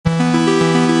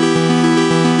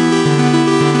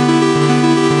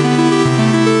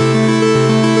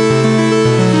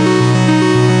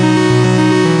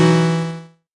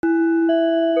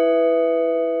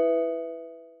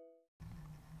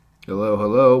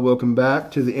welcome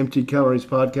back to the Empty Calories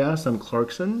Podcast. I'm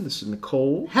Clarkson. This is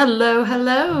Nicole. Hello,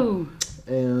 hello.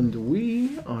 And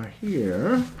we are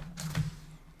here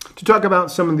to talk about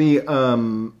some of the,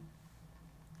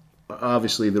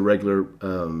 obviously the regular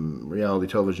reality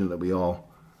television that we all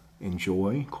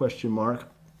enjoy, ?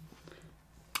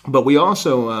 But we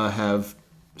also have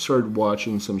started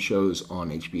watching some shows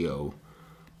on HBO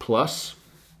Plus.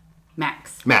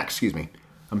 Max, excuse me.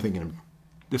 I'm thinking of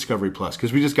Discovery Plus,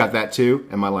 because we just got that too,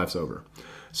 and my life's over.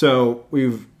 So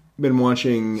we've been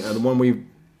watching the one we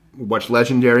watched,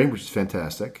 Legendary, which is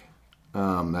fantastic.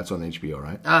 That's on HBO,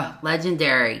 right?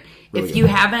 Legendary. Really if good. You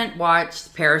haven't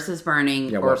watched Paris is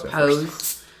Burning or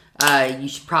Pose, you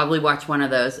should probably watch one of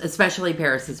those, especially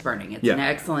Paris is Burning. It's an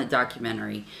excellent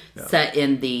documentary set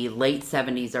in the late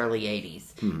 70s, early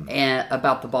 80s, and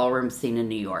about the ballroom scene in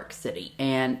New York City.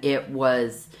 And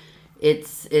it's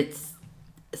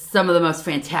some of the most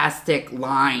fantastic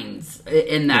lines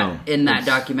in that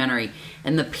documentary,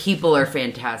 and the people are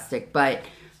fantastic. But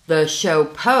the show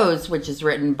Pose, which is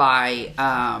written by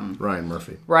Ryan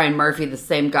Murphy, the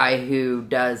same guy who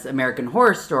does American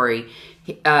Horror Story,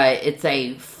 it's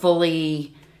a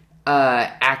fully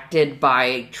acted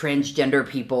by transgender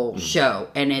people show,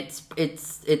 and it's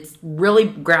really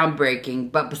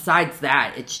groundbreaking. But besides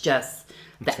that, it's just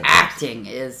the acting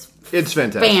is. It's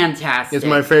fantastic. It's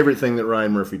my favorite thing that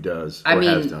Ryan Murphy does.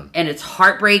 Has done. And it's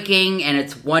heartbreaking and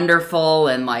it's wonderful,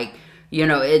 and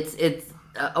it's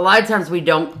a lot of times we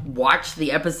don't watch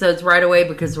the episodes right away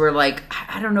because we're like,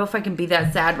 I don't know if I can be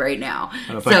that sad right now.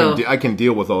 I can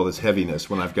deal with all this heaviness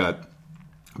when I've got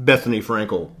Bethany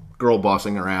Frankel girl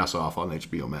bossing her ass off on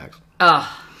HBO Max.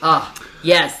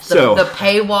 Yes, the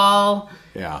paywall.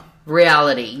 Yeah.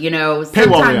 Reality,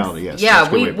 paywall reality, yes.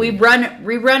 Yeah, we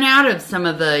run out of some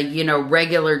of the,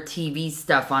 regular TV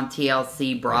stuff on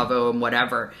TLC, Bravo, and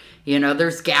whatever.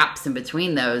 There's gaps in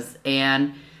between those.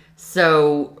 And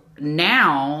so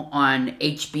now on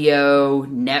HBO,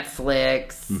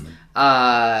 Netflix,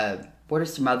 what are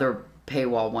some other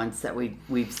paywall ones that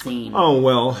we've seen? Oh,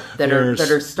 well, that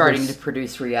are starting to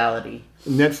produce reality.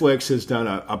 Netflix has done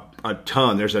a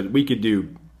ton. We could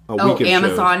do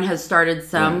Amazon shows. Has started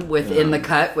some with In the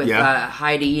Cut with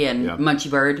Heidi and Munchie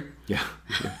Bird. Yeah.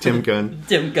 Tim Gunn.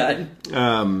 Tim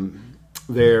Gunn.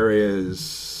 There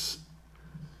is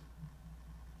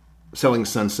Selling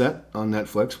Sunset on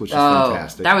Netflix, which is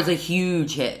fantastic. That was a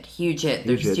huge hit.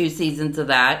 There's 2 seasons of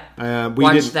that.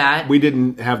 Watch that. We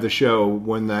didn't have the show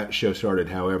when that show started.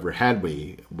 However, had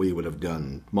we would have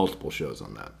done multiple shows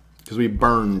on that. Because we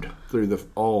burned through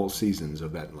all seasons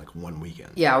of that in like one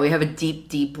weekend. Yeah, we have a deep,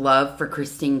 deep love for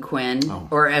Christine Quinn,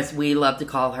 or as we love to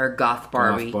call her, Goth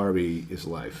Barbie. Goth Barbie is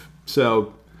life.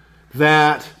 So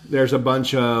there's a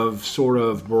bunch of sort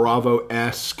of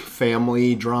Bravo-esque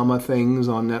family drama things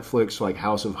on Netflix, like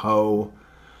House of Ho.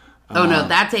 No,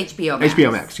 that's HBO Max.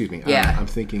 HBO Max, excuse me. Yeah. I'm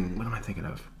thinking, what am I thinking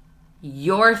of?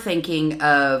 You're thinking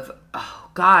of,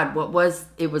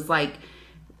 it was like...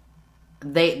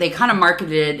 They kind of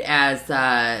marketed it as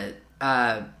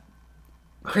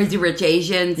Crazy Rich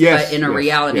Asians, but in a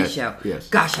reality show. Yes.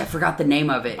 Gosh, I forgot the name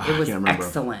of it. It was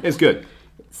excellent. It's good.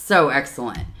 So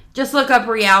excellent. Just look up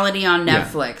reality on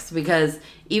Netflix because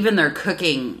even their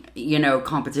cooking,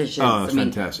 competitions.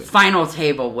 Fantastic. Final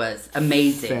Table was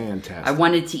amazing. Fantastic. I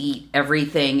wanted to eat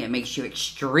everything. It makes you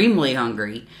extremely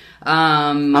hungry.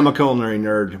 I'm a culinary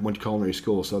nerd. Went to culinary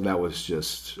school, so that was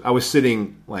just... I was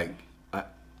sitting like...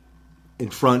 in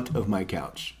front of my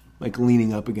couch, like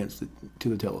leaning up against to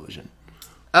the television.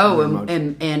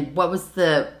 And what was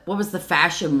the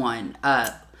fashion one?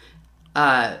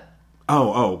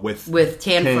 With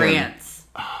Tan France.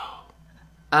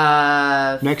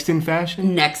 Next in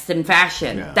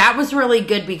Fashion. Yeah. That was really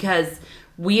good because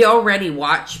we already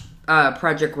watched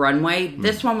Project Runway.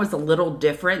 This one was a little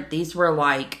different. These were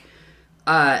like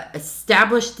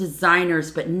established designers,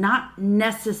 but not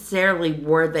necessarily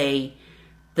were they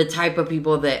the type of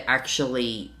people that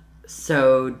actually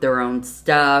sewed their own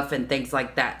stuff and things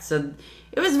like that. So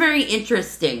it was very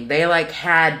interesting. They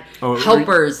had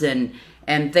helpers and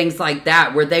things like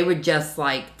that, where they would just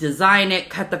design it,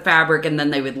 cut the fabric, and then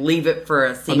they would leave it for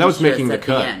a seamstress at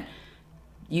the end.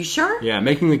 You sure? Yeah,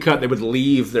 making the cut, they would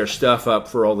leave their stuff up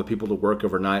for all the people to work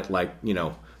overnight,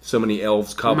 so many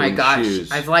elves cobbling shoes.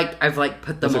 Oh my gosh, I've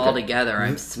put them all together.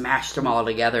 I've smashed them all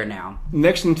together now.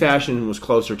 Next in Fashion was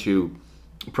closer to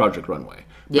Project Runway.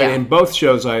 Yeah. But in both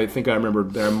shows, I think I remember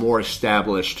they're more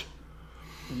established.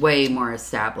 Way more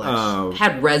established.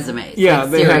 Had resumes. Yeah,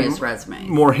 they serious had resumes.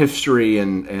 More history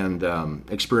and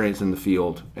experience in the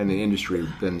field and the industry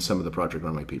than some of the Project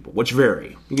Runway people, which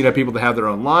vary. You can have people that have their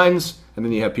own lines, and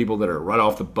then you have people that are right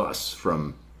off the bus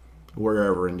from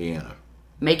wherever, Indiana.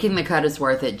 Making the cut is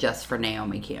worth it just for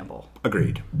Naomi Campbell.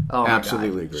 Agreed. Oh,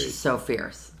 absolutely God. agreed. She's so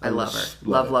fierce. I love her.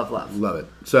 Love it.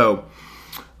 So,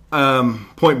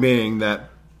 point being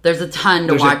that there's a ton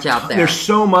to watch out there. There's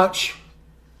so much.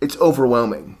 It's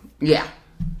overwhelming. Yeah.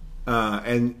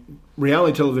 And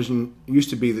reality television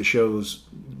used to be the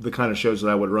kind of shows that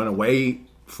I would run away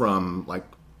from, like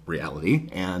reality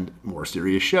and more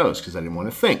serious shows, because I didn't want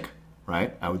to think.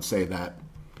 Right? I would say that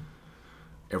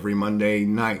every Monday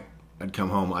night. I'd come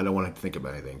home, I don't want to think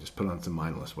about anything. Just put on some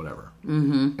mindless, whatever.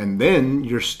 Mm-hmm. And then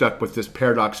you're stuck with this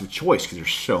paradox of choice because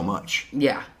there's so much.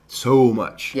 Yeah. So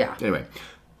much. Yeah. Anyway,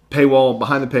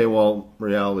 behind the paywall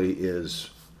reality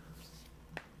is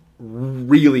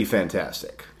really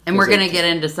fantastic. And we're going to get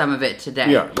into some of it today.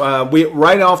 Yeah. We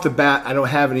right off the bat, I don't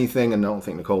have anything, and I don't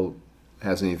think Nicole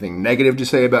has anything negative to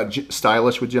say about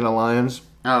Stylish with Jenna Lyons.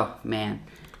 Oh, man.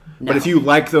 No. But if you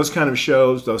like those kind of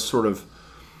shows, those sort of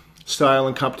style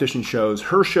and competition shows,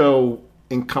 her show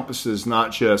encompasses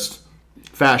not just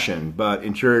fashion, but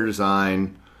interior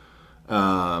design.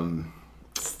 It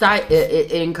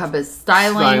encompasses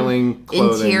styling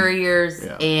clothing, interiors,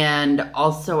 and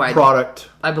also I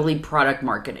believe product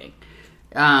marketing.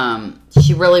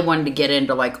 She really wanted to get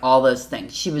into like all those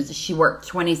things. She worked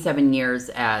 27 years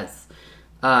as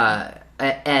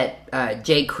at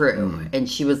J. Crew, and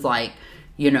she was like,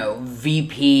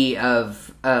 VP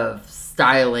of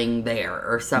styling there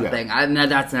or something. Yeah.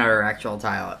 That's not her actual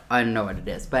title. I don't know what it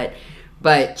is, but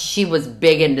she was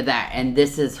big into that, and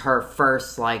this is her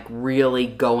first like really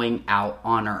going out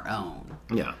on her own.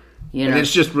 Yeah, and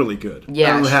it's just really good.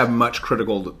 Yeah, I don't have much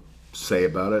critical to say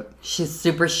about it. She's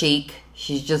super chic.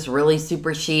 She's just really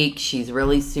super chic. She's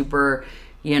really super,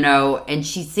 and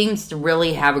she seems to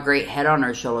really have a great head on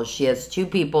her shoulders. She has two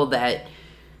people that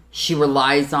she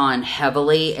relies on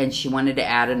heavily, and she wanted to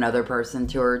add another person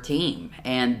to her team,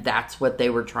 and that's what they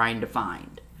were trying to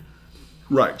find.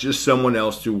 Right, just someone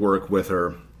else to work with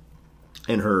her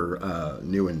in her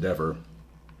new endeavor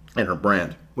and her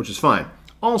brand, which is fine.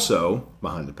 Also,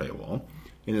 behind the paywall,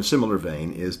 in a similar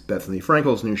vein, is Bethany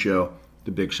Frankel's new show,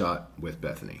 The Big Shot with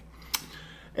Bethany.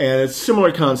 And it's a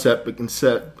similar concept, but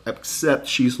except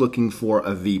she's looking for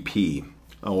a VP.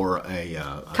 Or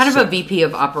a VP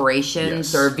of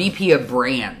operations, or a VP of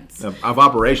brands. Of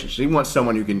operations. She wants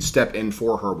someone who can step in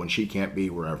for her when she can't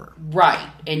be wherever. Right.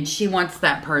 And she wants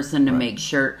that person to make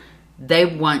sure she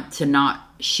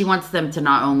wants them to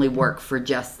not only work for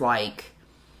just like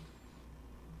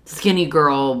skinny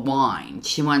girl wine.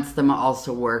 She wants them to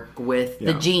also work with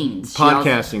the jeans.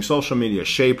 Podcasting, social media,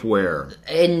 shapewear.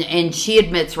 And she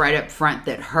admits right up front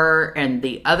that her and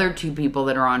the other two people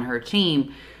that are on her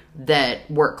team that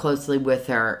work closely with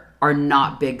her are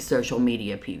not big social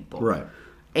media people. Right.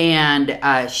 And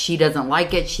she doesn't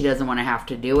like it. She doesn't want to have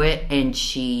to do it. And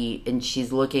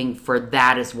she's looking for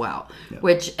that as well. Yeah.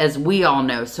 Which, as we all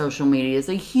know, social media is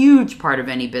a huge part of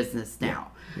any business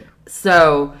now. Yeah. Yeah.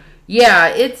 So, yeah,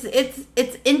 it's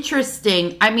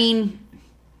interesting. I mean,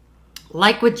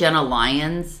 like with Jenna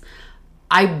Lyons,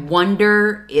 I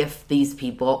wonder if these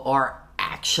people are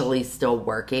actually still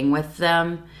working with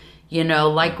them.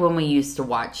 Like when we used to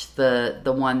watch DF,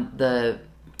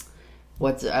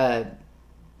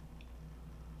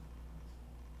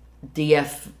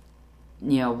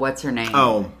 what's her name?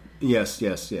 Oh, yes.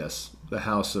 The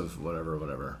House of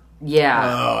whatever. Yeah.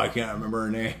 Oh, I can't remember her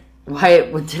name.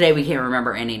 Today we can't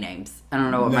remember any names. I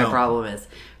don't know what my problem is.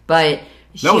 But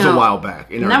that was a while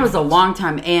back. And that was a long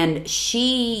time. And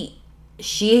she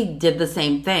did the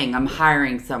same thing. I'm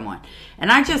hiring someone.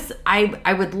 And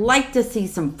I would like to see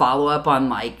some follow-up on,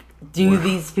 like, do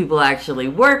these people actually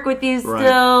work with you still?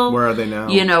 Right. Where are they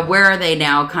now? Where are they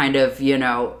now? Kind of,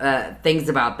 things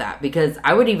about that. Because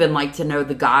I would even like to know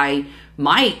the guy,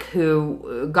 Mike,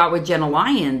 who got with Jenna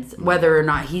Lyons, whether or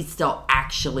not he still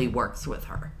actually works with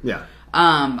her. Yeah.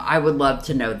 I would love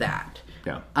to know that.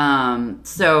 Yeah.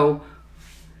 So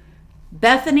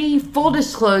Bethany, full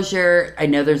disclosure, I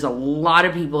know there's a lot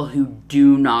of people who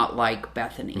do not like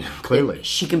Bethany. Clearly.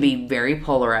 She can be very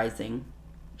polarizing.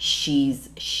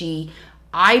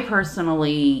 I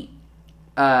personally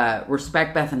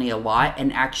respect Bethany a lot,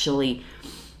 and actually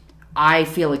I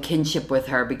feel a kinship with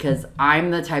her because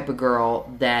I'm the type of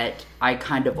girl that I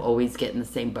kind of always get in the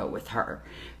same boat with her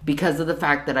because of the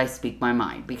fact that I speak my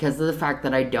mind, because of the fact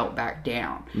that I don't back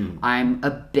down. I'm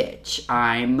a bitch.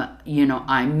 I'm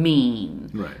mean.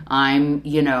 Right. I'm,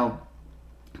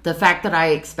 the fact that I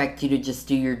expect you to just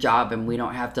do your job and we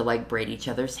don't have to like braid each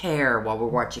other's hair while we're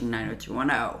watching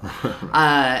 90210.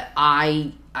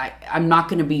 I'm not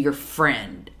going to be your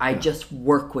friend. I just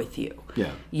work with you.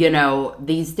 Yeah.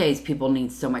 These days people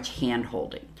need so much hand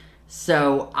holding.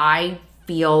 So I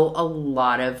feel a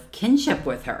lot of kinship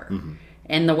with her. Mm-hmm.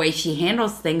 And the way she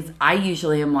handles things, I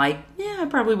usually am like, yeah, I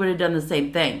probably would have done the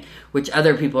same thing. Which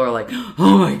other people are like,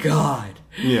 oh my God.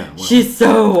 Yeah. Well, she's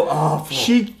so awful.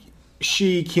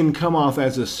 She can come off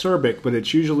as acerbic, but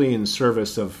it's usually in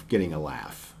service of getting a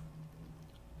laugh.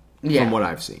 Yeah. From what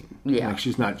I've seen. Yeah. Like,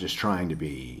 she's not just trying to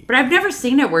be... But I've never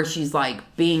seen it where she's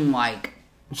like being like...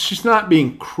 She's not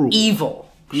being cruel. Evil.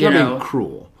 She's not being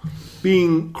cruel.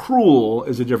 Being cruel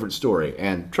is a different story.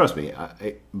 And trust me,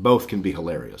 both can be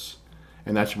hilarious.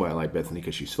 And that's why I like Bethany,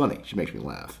 because she's funny. She makes me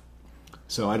laugh.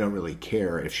 So I don't really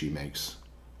care if she makes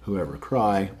whoever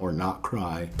cry or not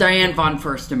cry. Diane von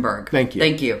Furstenberg. Thank you.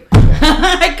 Thank you.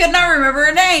 I could not remember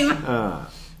her name.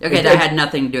 Okay, that had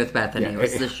nothing to do with Bethany. It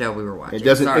was the show we were watching. It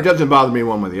doesn't bother me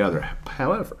one way or the other.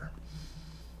 However,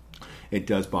 it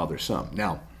does bother some.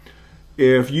 Now,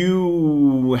 if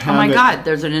you have... Oh my God,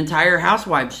 there's an entire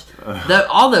Housewives.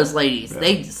 All those ladies,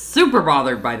 they super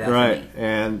bothered by Bethany. Right,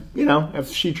 and, you know, if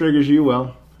she triggers you,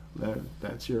 well,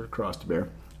 that's your cross to bear.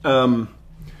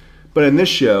 But in this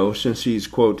show, since she's,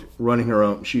 quote, running her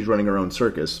own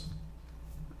circus,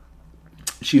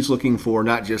 she's looking for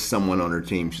not just someone on her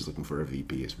team, she's looking for a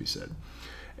VP, as we said.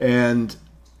 And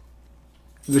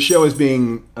the show is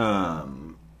being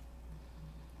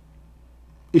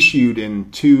issued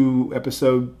in 2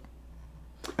 episodes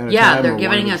at a time. Yeah, they're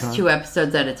giving us 2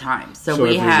 episodes at a time. So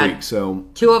we had week,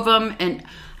 2 of them, and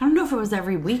I don't know if it was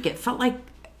every week. It felt like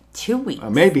 2 weeks.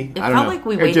 Maybe. It I don't felt know. like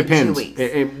we waited 2 weeks.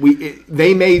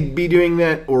 They may be doing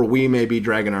that, or we may be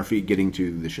dragging our feet getting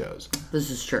to the shows. This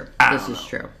is true.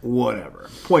 True. Whatever.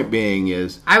 Point being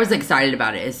is... I was excited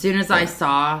about it. As soon as I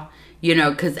saw, you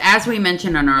know, because as we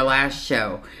mentioned on our last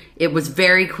show, it was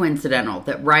very coincidental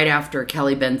that right after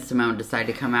Kelly Ben Simone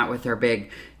decided to come out with her big,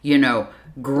 you know,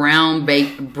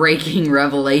 ground-breaking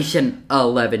revelation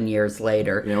 11 years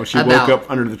later. You know, she woke up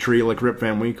under the tree like Rip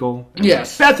Van Winkle.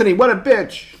 Yes. Bethany, what a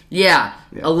bitch! Yeah.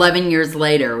 11 years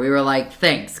later, we were like,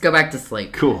 thanks, go back to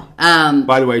sleep. Cool.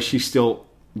 By the way, she's still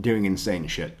doing insane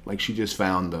shit. Like, she just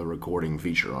found the recording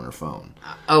feature on her phone.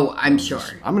 Oh, I'm sure.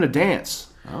 I'm going to dance.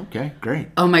 Okay, great.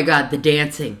 Oh my God, the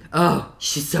dancing. Oh,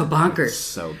 she's so bonkers. It's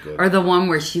so good. Or the one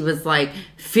where she was like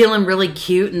feeling really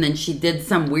cute and then she did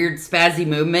some weird spazzy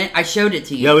movement. I showed it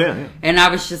to you. Oh, yeah. And I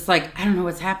was just like, I don't know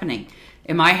what's happening.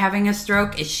 Am I having a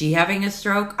stroke? Is she having a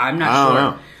stroke? I'm not sure. I don't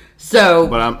know. So,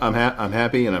 but I'm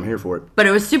happy and I'm here for it. But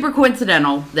it was super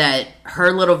coincidental that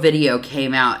her little video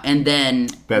came out and then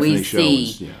we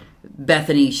see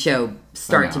Bethany's show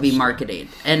start to be marketed.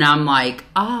 And I'm like,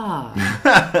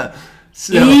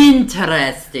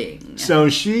 interesting. So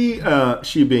she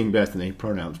being Bethany,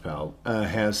 pronouns pal,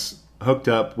 has hooked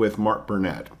up with Mark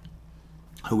Burnett,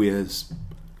 who is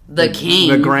the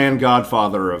king, the grand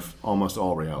godfather of almost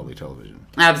all reality television.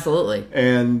 Absolutely.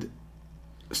 And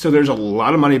so there's a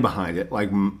lot of money behind it. Like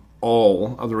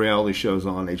all of the reality shows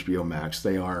on HBO Max,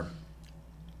 they are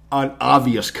an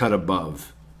obvious cut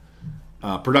above.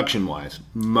 Production-wise,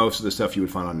 most of the stuff you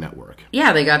would find on network.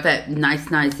 Yeah, they got that nice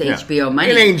HBO money.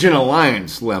 It ain't Jenna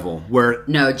Lyons level.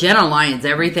 No, Jenna Lyons,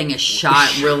 everything is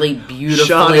shot really beautifully.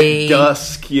 Shot at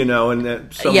dusk, you know. And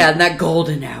and that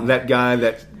golden hour. That guy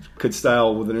that could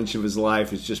style with an inch of his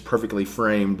life is just perfectly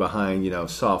framed behind, you know,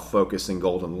 soft focus and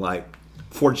golden light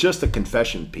for just a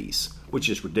confession piece, which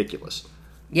is ridiculous.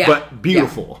 Yeah. But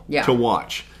beautiful to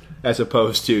watch, as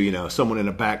opposed to, you know, someone in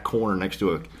a back corner next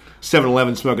to a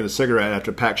 7-Eleven smoking a cigarette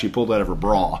after a pack she pulled out of her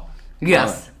bra.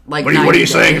 Yes. What are you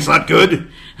saying? It's not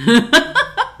good?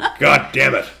 God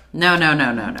damn it.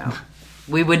 No.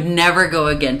 We would never go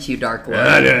against you, Dark Lord.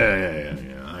 Yeah.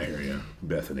 I hear you,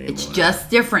 Bethany. It's just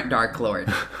different, Dark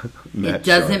Lord. It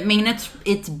doesn't mean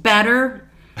it's better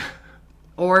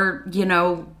or, you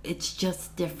know, it's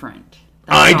just different.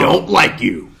 I don't like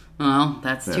you. Well,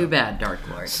 that's too bad, Dark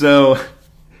Lord. So...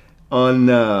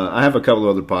 I have a couple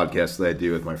of other podcasts that I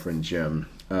do with my friend Jim,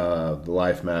 the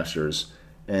Life Masters,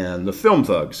 and the Film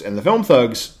Thugs. And the Film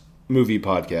Thugs movie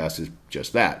podcast is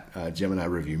just that. Jim and I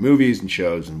review movies and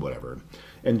shows and whatever,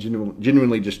 and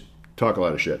genuinely just talk a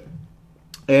lot of shit.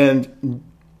 And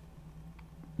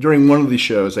during one of these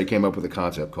shows, I came up with a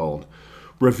concept called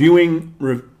reviewing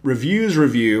the reviewers,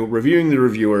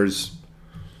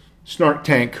 snark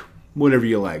tank, whatever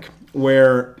you like,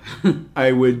 where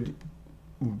I would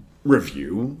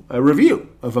review a review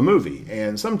of a movie.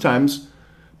 And sometimes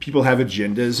people have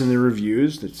agendas in their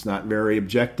reviews. It's not very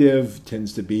objective.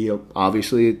 Tends to be,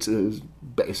 obviously, it's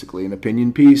basically an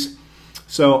opinion piece.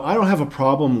 So I don't have a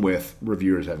problem with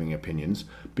reviewers having opinions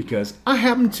because I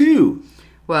have them too.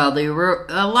 Well,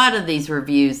 a lot of these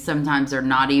reviews sometimes are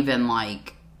not even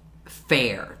like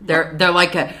fair. They're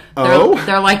like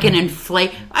they're like an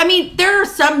inflate. I mean, there are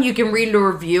some you can read a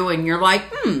review and you're like,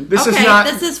 this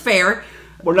is fair.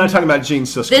 We're not talking about Gene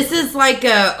Siskel. This is like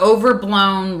a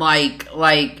overblown, like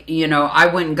I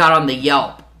went and got on the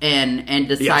Yelp and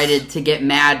decided to get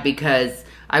mad because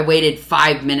I waited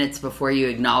 5 minutes before you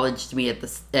acknowledged me at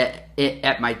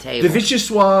my table. The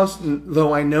vichyssoise,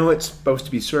 though I know it's supposed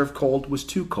to be served cold, was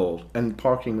too cold, and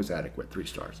parking was adequate. 3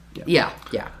 stars. Yeah.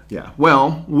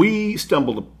 Well, we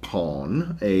stumbled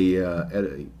upon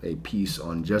a piece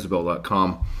on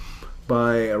Jezebel.com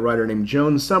by a writer named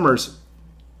Joan Summers,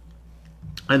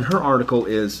 and her article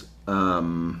is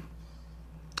The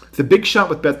Big Shot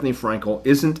with Bethany Frankel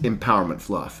isn't empowerment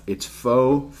fluff. It's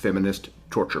faux feminist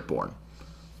torture porn.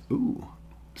 Ooh,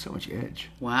 so much edge.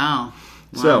 Wow.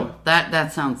 So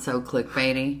that sounds so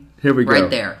clickbaity. Here we go.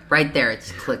 Right there,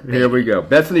 it's clickbait. Here we go.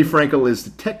 Bethany Frankel is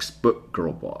the textbook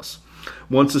girl boss.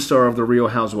 Once a star of The Real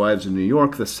Housewives of New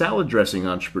York, the salad dressing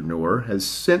entrepreneur has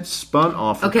since spun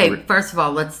off. Okay, first of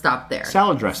all, let's stop there.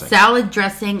 Salad dressing. Salad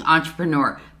dressing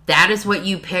entrepreneur. That is what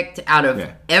you picked out of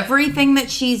everything that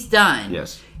she's done.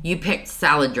 Yes. You picked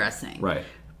salad dressing. Right.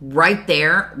 Right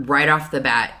there, right off the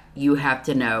bat, you have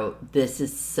to know this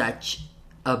is such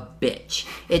a bitch.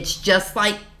 It's just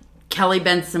like Kelly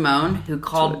Ben Simone, who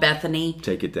called Bethany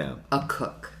take it down a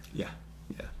cook. Yeah.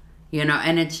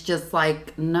 And it's just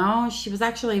like, no, she was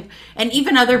actually, and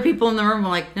even other people in the room were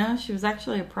like, no, she was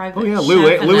actually a private chef. Lou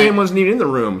Ann wasn't even in the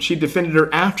room. She defended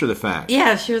her after the fact.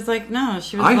 Yeah, she was like, no,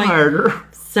 she was I hired her.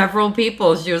 Several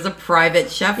people. She was a private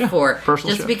chef for.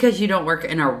 Personal just chef. because you don't work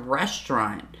in a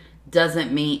restaurant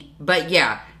doesn't mean, but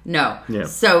no. Yeah.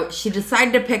 So she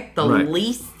decided to pick the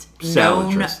least salad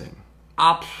known dressing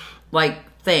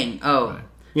thing. Oh,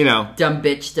 right. Dumb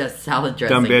bitch does salad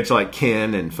dressing. Dumb bitch like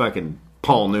Ken and fucking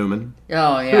Paul Newman.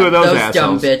 Oh, yeah. Who are those dumb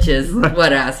assholes? bitches. Right.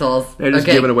 What assholes? They're just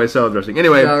giving away salad dressing.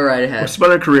 Anyway, go right ahead. Spun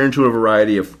her career into a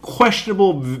variety of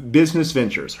questionable business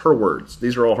ventures. Her words.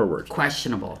 These are all her words.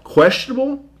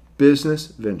 Questionable business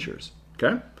ventures.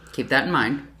 Okay? Keep that in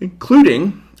mind.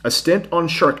 Including a stint on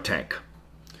Shark Tank.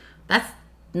 That's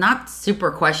not super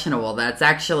questionable. That's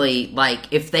actually,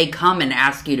 like, if they come and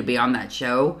ask you to be on that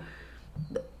show,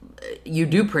 you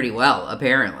do pretty well,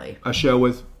 apparently. A show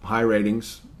with high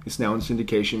ratings. It's now in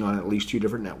syndication on at least 2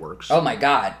 different networks. Oh my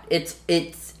God. It's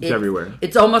everywhere.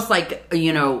 It's almost like,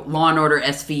 Law and Order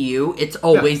SVU. It's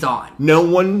always on. No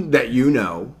one that you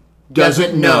know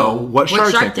doesn't know what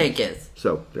Shark Tank is.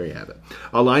 So, there you have it.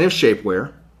 A line of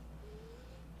shapewear.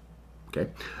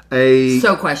 Okay.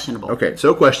 So questionable. Okay,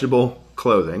 so questionable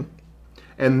clothing.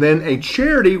 And then a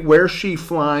charity where she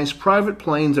flies private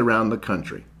planes around the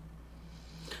country.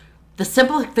 The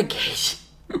simplification.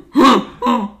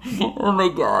 Oh my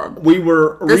God. We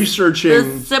were researching.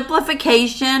 The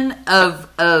simplification of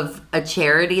a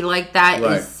charity like that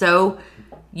is so,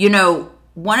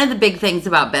 one of the big things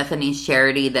about Bethany's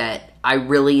charity that I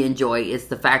really enjoy is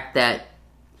the fact that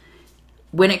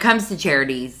when it comes to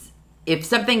charities, if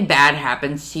something bad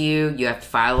happens to you, you have to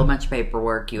file a bunch of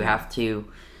paperwork. You have to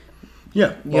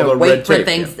wait for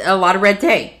things. A lot of red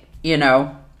tape,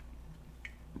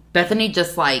 Bethany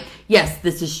just like, yes,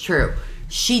 this is true.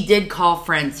 She did call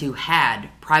friends who had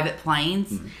private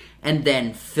planes and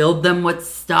then filled them with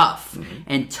stuff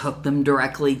and took them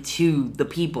directly to the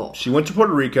people. She went to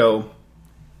Puerto Rico.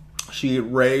 She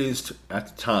raised, at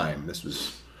the time, this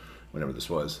was, whenever this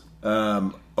was,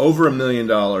 over $1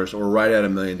 million or right at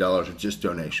 $1 million of just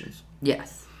donations.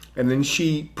 Yes. And then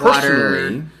she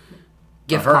personally,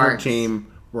 gift her cards.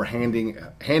 team were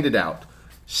handed out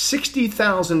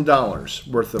 $60,000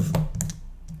 worth of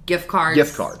gift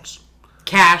cards.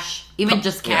 Cash, even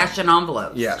just cash and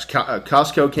envelopes. Yes,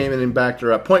 Costco came in and backed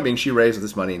her up. Point being, she raised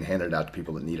this money and handed it out to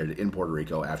people that needed it in Puerto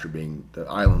Rico after the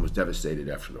island was devastated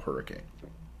after the hurricane.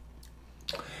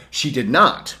 She did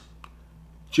not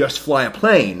just fly a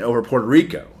plane over Puerto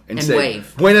Rico and say,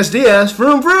 wave. Buenos dias,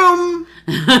 vroom, vroom.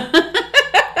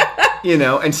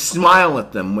 And smile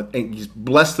at them and just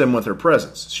bless them with her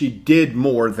presence. She did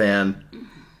more than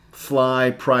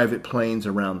fly private planes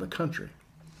around the country.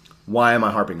 Why am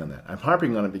I harping on that? I'm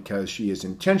harping on it because she is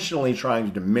intentionally trying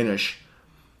to diminish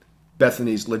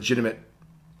Bethany's legitimate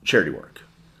charity work.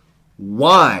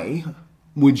 Why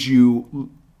would you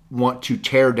want to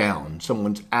tear down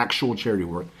someone's actual charity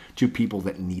work to people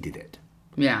that needed it?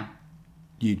 Yeah.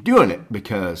 You're doing it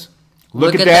because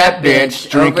look at that bitch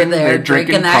drinking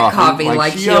that coffee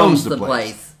like she owns the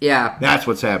place. Yeah. That's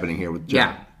what's happening here with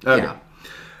Jen. Yeah. Okay. Yeah.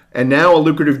 And now a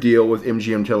lucrative deal with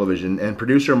MGM Television and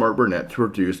producer Mark Burnett to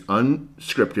produce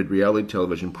unscripted reality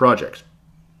television projects.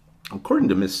 According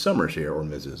to Miss Summers here, or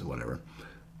Mrs. whatever,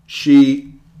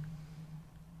 she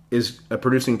is a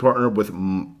producing partner with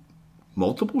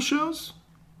multiple shows.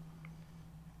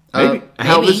 Maybe.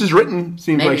 How this is written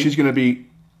seems like she's going to be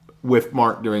with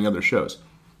Mark doing other shows.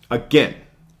 Again,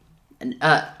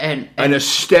 an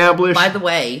established, by the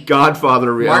way,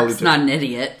 Godfather reality. Mark's not an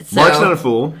idiot. So. Mark's not a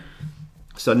fool.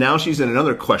 So now she's in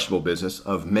another questionable business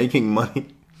of making money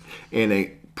in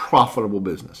a profitable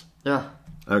business. Ugh.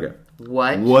 Okay.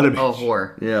 What a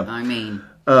whore. Yeah. I mean.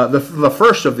 The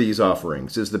first of these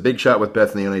offerings is The Big Shot with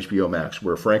Bethany on HBO Max,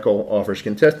 where Frankel offers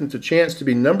contestants a chance to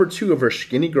be number 2 of her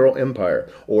skinny girl empire,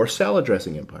 or salad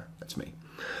dressing empire. That's me.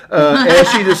 As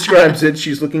she describes it,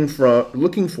 she's looking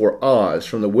for Oz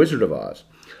from The Wizard of Oz,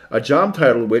 a job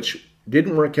title which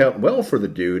didn't work out well for the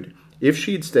dude if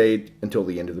she'd stayed until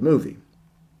the end of the movie.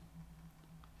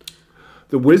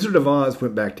 The Wizard of Oz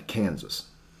went back to Kansas.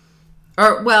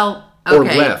 Or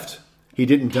left. He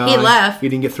didn't die. He left. He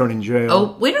didn't get thrown in jail.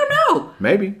 Oh, we don't know.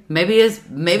 Maybe his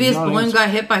balloon got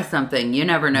hit by something. You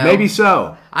never know. Maybe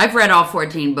so. I've read all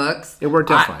 14 books. It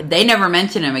worked out fine. They never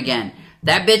mention him again.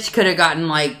 That bitch could have gotten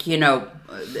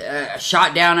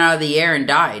shot down out of the air and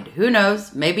died. Who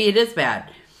knows? Maybe it is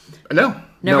bad. No.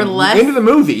 Nevertheless, into the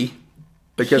movie,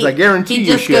 because I guarantee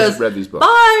you she hasn't read these books.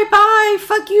 Bye.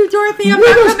 Fuck you, Dorothy. I'm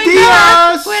Buenos not coming dias.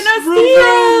 back.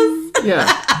 Buenos dias.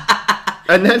 Yeah.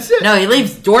 And that's it. No, he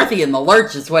leaves Dorothy in the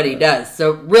lurch is what he does.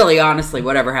 So really, honestly,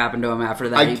 whatever happened to him after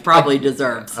that, he probably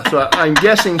deserves. So I'm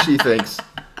guessing she thinks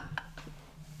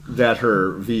that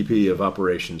her VP of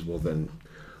operations will then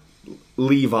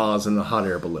leave Oz in a hot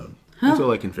air balloon. That's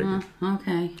all I can figure.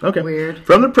 Okay. Weird.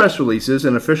 From the press releases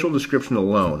and official description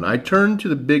alone, I turned to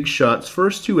The Big Shot's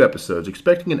first 2 episodes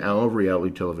expecting an hour of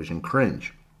reality television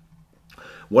cringe.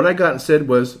 What I got instead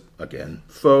was, again,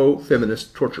 faux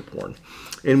feminist torture porn,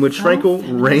 in which Frankel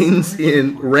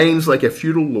reigns like a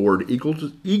feudal lord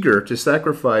eager to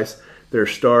sacrifice their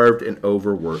starved and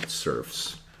overworked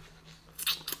serfs.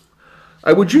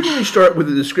 I would usually start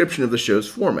with a description of the show's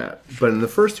format, but in the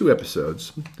first 2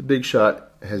 episodes, The Big Shot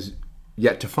has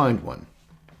yet to find one.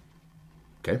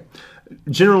 Okay?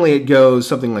 Generally, it goes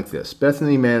something like this.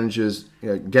 Bethany manages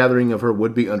a gathering of her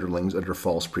would-be underlings under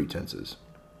false pretenses.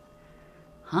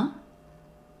 Huh?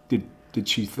 Did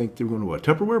she think they were going to a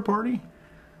Tupperware party?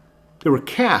 They were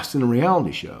cast in a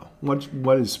reality show. What's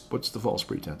the false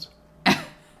pretense?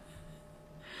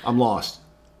 I'm lost,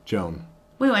 Joan.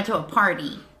 We went to a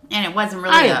party. And it wasn't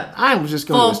really I was just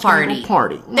going to a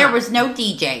party. There was no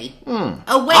DJ.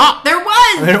 Oh, wait, there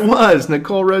was! There was.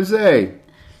 Nicole Rosé.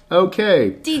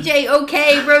 Okay. DJ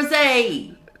OK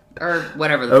Rosé. Or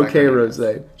whatever the fuck. OK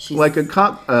Rosé. Like a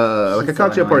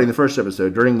cocktail party in the first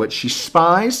episode, during which she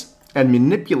spies and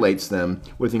manipulates them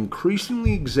with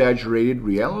increasingly exaggerated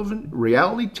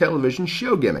reality television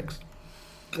show gimmicks.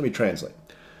 Let me translate.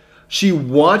 She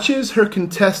watches her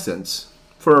contestants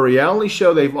for a reality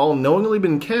show they've all knowingly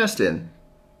been cast in.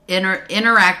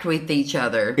 Interact with each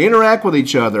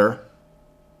other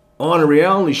on a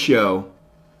reality show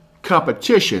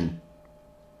competition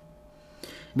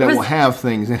that will have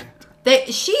things in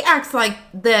it. She acts like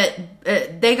that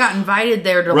they got invited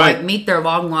there to meet their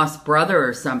long lost brother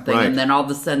or something, and then all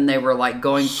of a sudden they were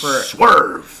going for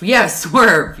Swerve. Yeah,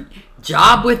 Swerve.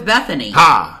 Job with Bethany.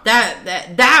 Ha!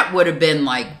 That would have been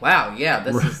wow, yeah,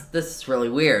 this is really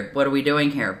weird. What are we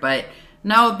doing here? But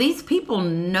no, these people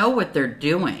know what they're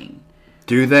doing.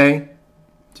 Do they?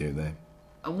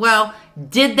 Well,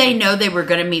 did they know they were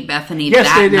going to meet Bethany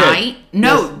that night?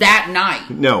 No, that night.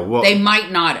 No, well, they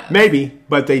might not have. Maybe,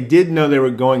 but they did know they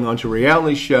were going on to a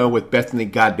reality show with Bethany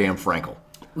goddamn Frankel.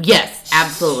 Yes,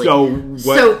 absolutely.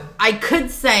 So I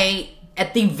could say,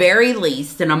 at the very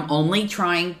least, and I'm only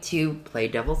trying to play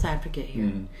devil's advocate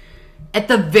here, at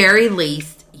the very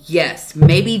least, yes,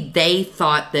 maybe they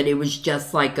thought that it was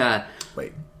just like a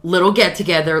little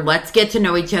get-together, let's get to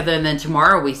know each other, and then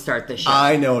tomorrow we start the show.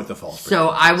 I know what the false pretense So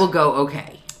I will go,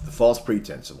 okay. The false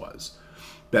pretense was,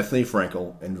 Bethany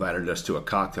Frankel invited us to a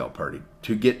cocktail party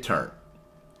to get turned.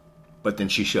 But then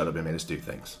she showed up and made us do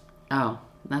things. Oh,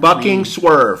 that's Bucking mean.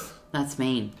 Swerve. That's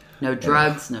mean. No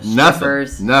drugs, no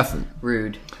strippers. Nothing.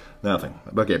 Rude. Nothing.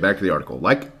 Okay, back to the article.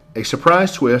 Like a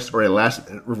surprise twist or a last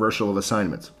reversal of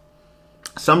assignments.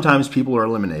 Sometimes people are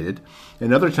eliminated,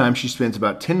 and other times she spends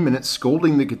about 10 minutes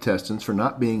scolding the contestants for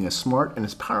not being as smart and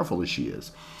as powerful as she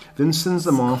is, then sends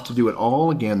them off to do it all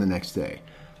again the next day.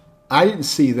 I didn't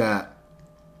see that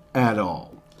at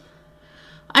all.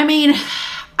 I mean,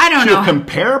 I don't know. She'll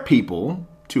compare people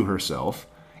to herself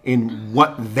in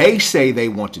what they say they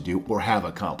want to do or have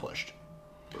accomplished.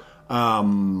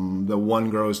 The one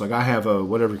girl is like, I have a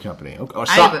whatever company, a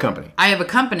sock company. I have a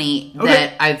company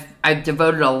that I've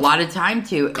devoted a lot of time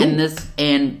to,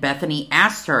 and Bethany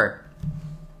asked her,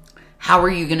 How are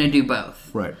you going to do both?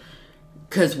 Right.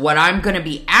 Because what I'm going to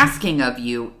be asking of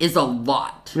you is a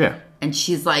lot. Yeah. And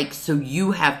she's like, so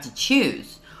you have to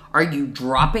choose. Are you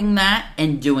dropping that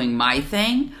and doing my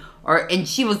thing? And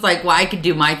she was like, well, I could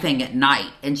do my thing at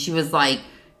night. And she was like,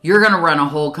 you're going to run a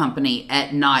whole company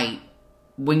at night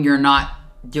when you're not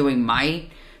doing my...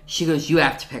 She goes, you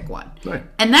have to pick one. Right.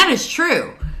 And that is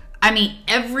true. I mean,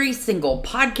 every single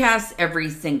podcast, every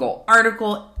single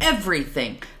article,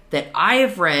 everything that I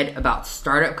have read about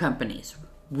startup companies,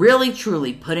 really,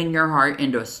 truly putting your heart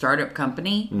into a startup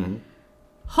company,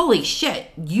 holy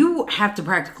shit, you have to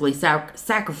practically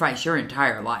sacrifice your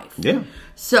entire life. Yeah.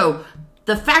 So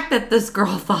the fact that this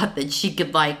girl thought that she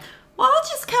could well, I'll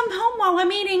just come home while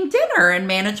I'm eating dinner and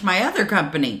manage my other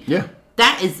company. Yeah.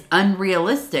 That is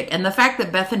unrealistic. And the fact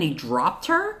that Bethany dropped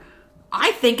her,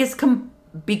 I think is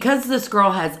because this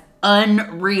girl has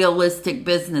unrealistic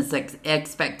business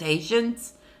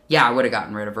expectations. Yeah, I would have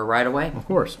gotten rid of her right away. Of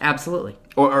course. Absolutely.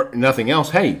 Or nothing else.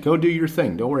 Hey, go do your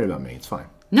thing. Don't worry about me. It's fine.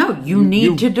 No, you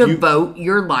need to devote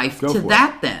your life to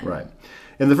that then. Right.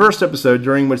 In the first episode,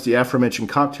 during which the aforementioned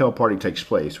cocktail party takes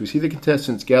place, we see the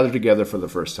contestants gather together for the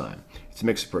first time. It's a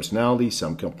mix of personalities.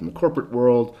 Some come from the corporate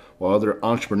world, while other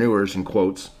entrepreneurs, in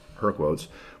quotes, her quotes,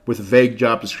 with vague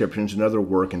job descriptions and other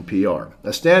work in PR.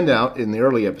 A standout in the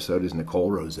early episode is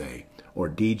Nicole Rose, or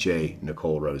DJ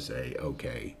Nicole Rose,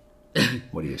 okay.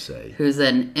 What do you say? Who's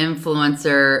an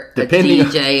influencer, a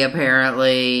DJ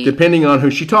apparently. Depending on who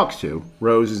she talks to,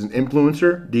 Rose is an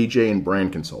influencer, DJ, and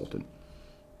brand consultant.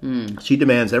 She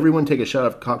demands everyone take a shot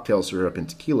of cocktail syrup and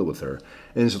tequila with her,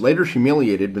 and is later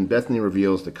humiliated when Bethany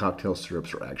reveals the cocktail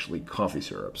syrups are actually coffee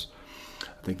syrups.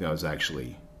 I think that was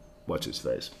actually,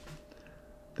 what's-his-face,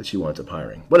 that she winds up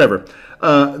hiring. Whatever.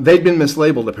 They'd been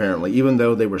mislabeled, apparently, even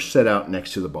though they were set out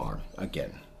next to the bar.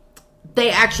 Again.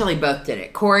 They actually both did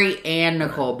it. Corey and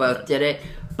Nicole both did it.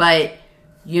 But,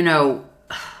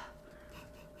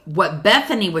 what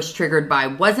Bethany was triggered by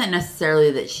wasn't necessarily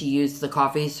that she used the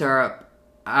coffee syrup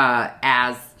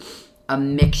as a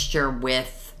mixture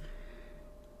with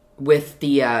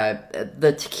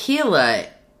the tequila.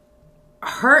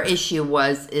 Her issue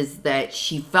is that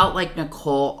she felt like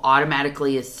Nicole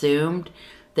automatically assumed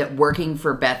that working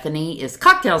for Bethany is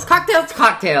cocktails,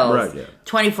 right, yeah.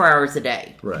 24 hours a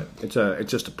day. Right.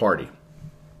 It's just a party.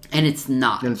 And it's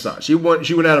not. And it's not. She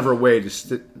went out of her way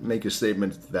to make a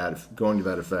statement going to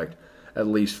that effect at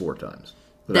least 4 times.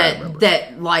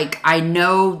 I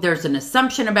know there's an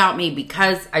assumption about me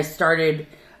because I started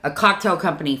a cocktail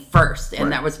company first,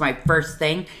 and that was my first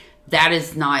thing. That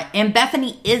is not. And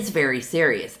Bethany is very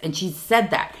serious, and she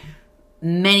said that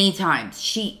many times.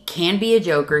 She can be a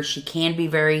joker. She can be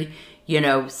very,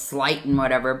 slight and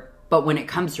whatever. But when it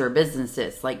comes to her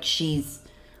businesses, she's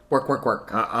work.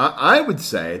 I would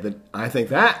say that I think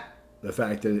that the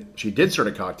fact that she did start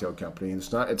a cocktail company and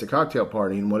it's a cocktail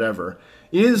party and whatever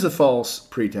is a false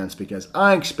pretense, because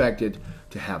I expected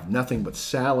to have nothing but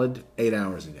salad 8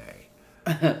 hours a day.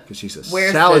 Because she's a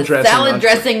salad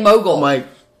dressing mogul. I'm like,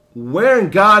 where in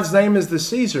God's name is the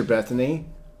Caesar, Bethany?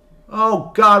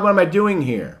 Oh, God, what am I doing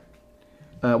here?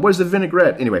 Where's the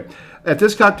vinaigrette? Anyway, at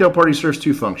this cocktail party serves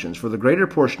 2 functions. For the greater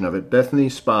portion of it, Bethany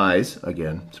spies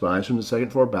from the second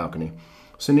floor balcony,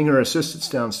 sending her assistants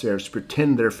downstairs to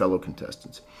pretend they're fellow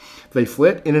contestants. They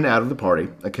flit in and out of the party,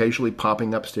 occasionally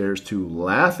popping upstairs to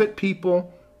laugh at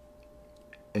people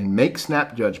and make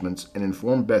snap judgments and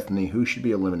inform Bethany who should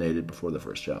be eliminated before the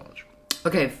first challenge.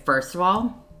 Okay, first of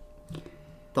all,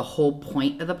 the whole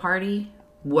point of the party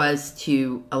was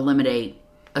to eliminate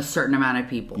a certain amount of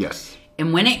people. Yes.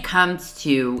 And when it comes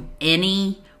to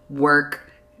any work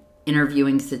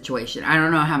interviewing situation, I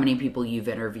don't know how many people you've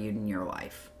interviewed in your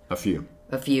life. A few.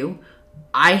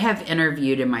 I have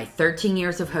interviewed in my 13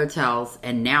 years of hotels,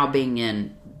 and now being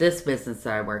in this business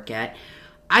that I work at,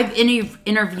 I've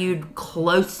interviewed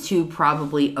close to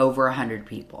probably over 100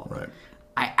 people. Right.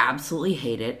 I absolutely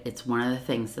hate it. It's one of the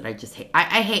things that I just hate.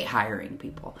 I hate hiring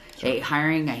people. Sure. I hate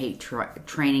hiring. I hate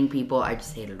training people. I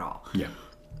just hate it all. Yeah.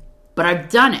 But I've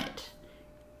done it.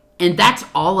 And that's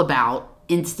all about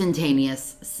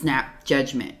instantaneous snap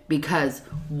judgment. Because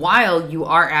while you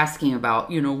are asking about,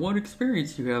 what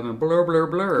experience do you have and blah, blah,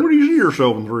 blah. Where do you see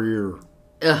yourself in 3 years?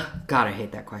 Ugh, God, I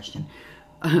hate that question.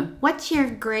 What's your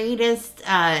greatest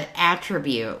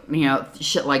attribute?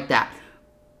 Shit like that.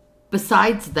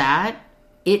 Besides that,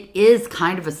 it is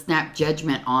kind of a snap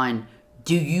judgment on,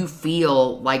 do you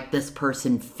feel like this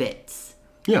person fits?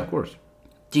 Yeah, of course.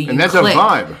 And that's a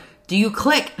vibe. Do you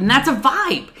click? And that's a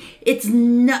vibe. It's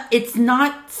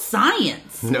not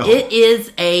science. No.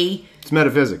 It's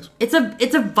metaphysics. It's a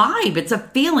vibe. It's a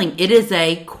feeling. It is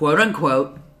a quote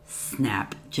unquote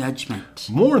snap judgment.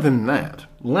 More than that,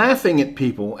 laughing at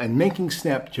people and making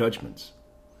snap judgments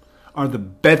are the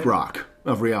bedrock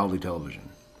of reality television.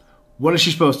 What is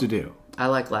she supposed to do? I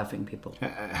like laughing people.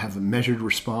 Have a measured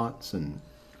response and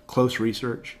close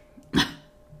research?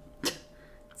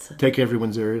 Take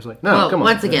everyone seriously? No, well, come on.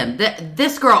 Once again,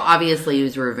 this girl obviously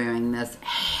who's reviewing this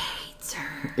hates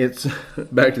her. It's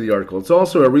back to the article. It's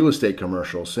also a real estate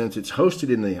commercial since it's hosted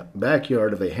in the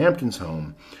backyard of a Hamptons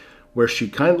home where she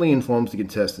kindly informs the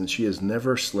contestants she has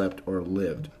never slept or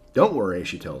lived. Don't worry,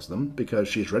 she tells them, because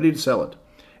she's ready to sell it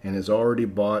and has already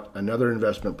bought another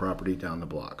investment property down the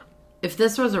block. If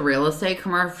this was a real estate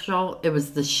commercial, it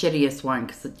was the shittiest one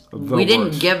because we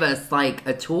didn't give us like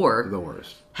a tour. The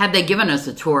worst. Had they given us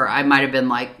a tour, I might have been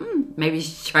like, maybe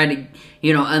she's trying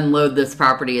to, unload this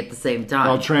property at the same time.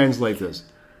 I'll translate this.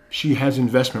 She has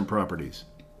investment properties.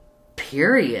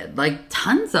 Period. Like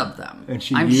tons of them. And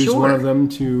she used one of them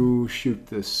to shoot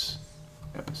this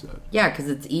episode. Yeah, because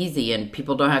it's easy and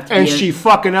people don't have to And she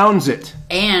fucking owns it.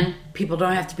 And people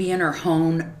don't have to be in her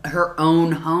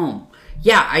own home.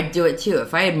 Yeah, I'd do it too.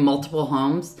 If I had multiple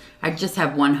homes, I'd just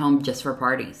have one home just for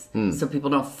parties. So people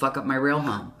don't fuck up my real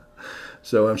home.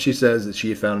 So she says that she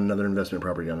had found another investment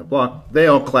property on the block. They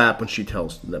all clap when she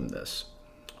tells them this.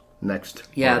 Next.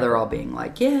 Yeah, they're all being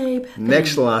like, yay, Bethany.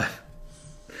 Next line.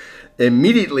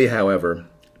 Immediately, however,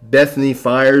 Bethany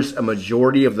fires a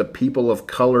majority of the people of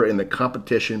color in the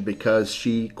competition because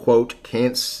she, quote,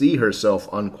 can't see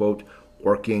herself, unquote,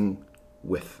 working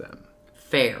with them.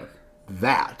 Fair.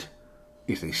 That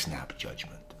is a snap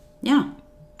judgment. Yeah.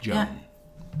 Joan.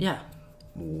 Yeah.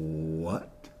 What?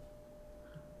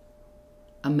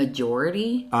 A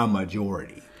majority? A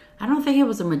majority. I don't think it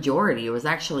was a majority. It was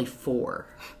actually 4.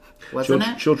 Wasn't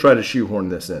it? She'll try to shoehorn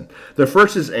this in. The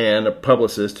first is Anne, a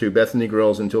publicist who Bethany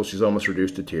grills until she's almost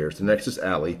reduced to tears. The next is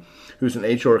Allie, who's an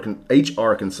HR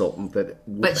consultant that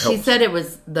But helps. she said it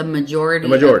was the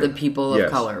majority of the people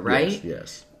of color, right?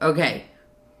 Yes. Okay.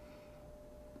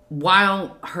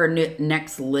 While her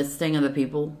next listing of the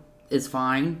people is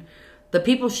fine, the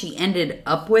people she ended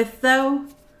up with, though,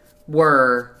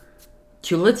 were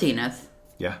 2 Latinas.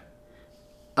 Yeah.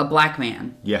 A black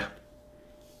man. Yeah.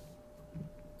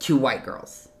 2 white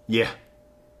girls. Yeah.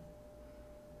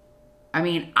 I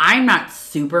mean, I'm not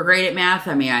super great at math.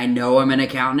 I mean, I know I'm an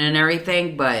accountant and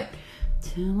everything, but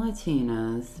 2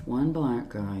 Latinas, 1 black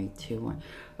guy, 2 white.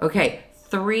 Okay,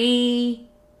 3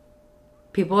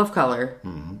 people of color,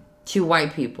 2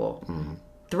 white people.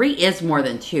 3 is more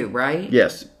than 2, right?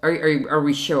 Yes. Are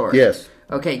we sure? Yes.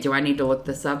 Okay, do I need to look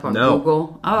this up on No.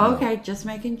 Google? Oh, okay, just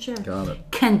making sure. Got it.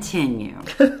 Continue.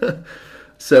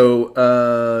 So,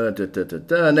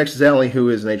 next is Allie, who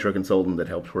is an HR consultant that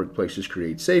helps workplaces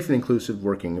create safe and inclusive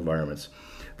working environments.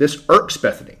 This irks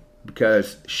Bethany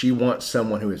because she wants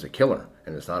someone who is a killer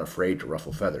and is not afraid to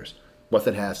ruffle feathers. What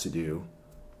that has to do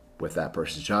with that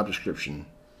person's job description,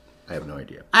 I have no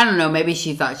idea. I don't know. Maybe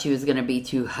she thought she was going to be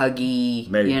too huggy.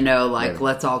 Maybe.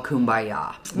 Let's all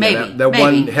kumbaya. Maybe. Yeah, that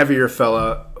one heavier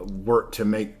fella worked to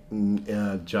make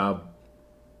job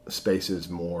spaces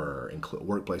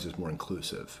workplaces more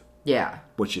inclusive. Yeah.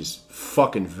 Which is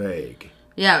fucking vague.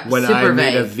 Yeah, when super I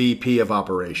made vague. a VP of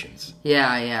operations.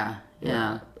 Yeah.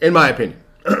 In my opinion.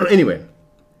 Anyway,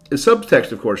 the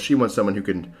subtext, of course, she wants someone who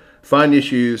can find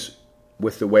issues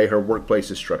with the way her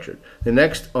workplace is structured. The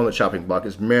next on the chopping block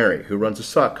is Mary, who runs a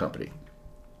sock company,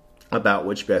 about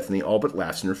which Bethany all but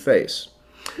laughs in her face.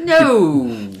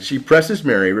 No. She presses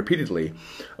Mary repeatedly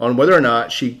on whether or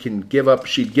not she'd give up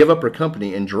her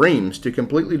company and dreams to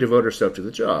completely devote herself to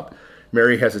the job.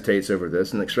 Mary hesitates over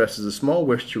this and expresses a small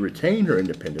wish to retain her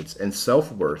independence and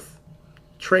self-worth.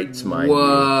 Traits, mind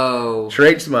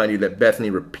you, that Bethany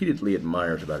repeatedly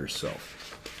admires about herself.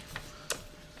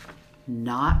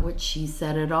 Not what she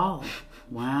said at all.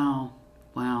 Wow.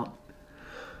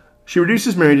 She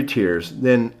reduces Mary to tears,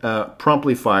 then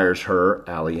promptly fires her,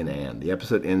 Allie, and Anne. The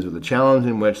episode ends with a challenge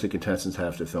in which the contestants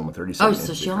have to film a 30-second. Oh,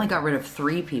 so she only got rid of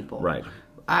 3 people. Right.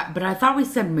 But I thought we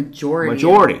said majority.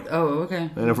 Majority. Oh, okay.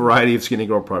 And a variety of Skinny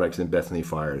Girl products, and Bethany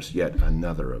fires yet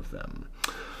another of them.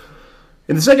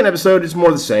 In the second episode, it's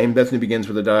more the same. Bethany begins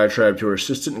with a diatribe to her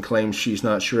assistant and claims she's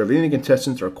not sure if any of the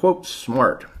contestants are, quote,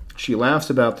 smart. She laughs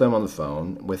about them on the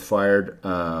phone with fired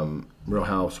Real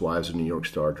Housewives of New York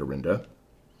star Dorinda.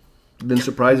 Then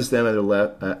surprises them at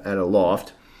a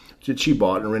loft that she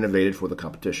bought and renovated for the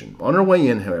competition. On her way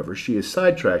in, however, she is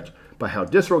sidetracked by how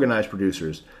disorganized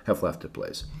producers have left the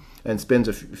place and spends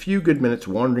a few good minutes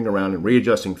wandering around and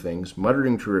readjusting things,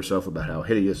 muttering to herself about how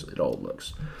hideous it all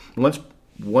looks.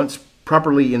 Once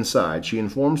Properly inside, she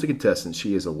informs the contestants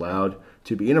she is allowed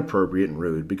to be inappropriate and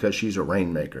rude because she's a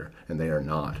rainmaker, and they are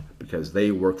not, because they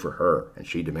work for her, and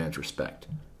she demands respect.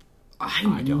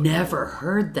 I never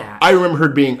heard that. I remember her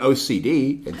being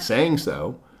OCD and saying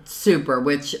so. Super,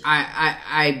 which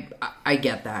I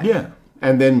get that. Yeah.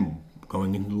 And then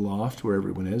going into the loft where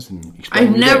everyone is and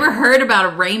I've never heard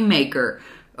about a rainmaker.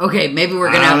 Okay, maybe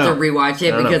we're going to have to rewatch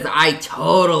it because I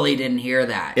totally didn't hear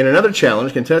that. In another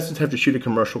challenge, contestants have to shoot a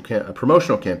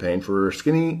promotional campaign for a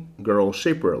skinny girl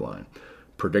shapewear line.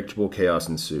 Predictable chaos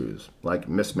ensues, like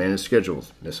mismanaged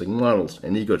schedules, missing models,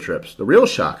 and ego trips. The real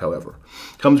shock, however,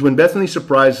 comes when Bethany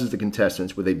surprises the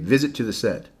contestants with a visit to the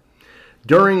set,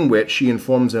 during which she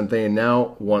informs them they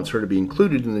now wants her to be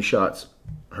included in the shots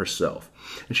herself.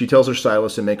 And she tells her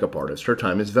stylist and makeup artist her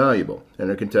time is valuable, and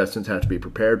her contestants have to be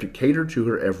prepared to cater to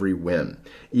her every whim,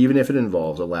 even if it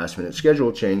involves a last-minute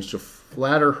schedule change to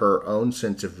flatter her own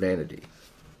sense of vanity.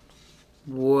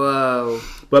 Whoa.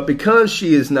 But because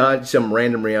she is not some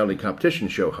random reality competition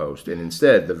show host, and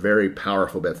instead the very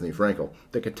powerful Bethany Frankel,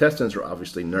 the contestants are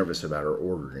obviously nervous about her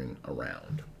ordering her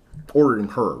around.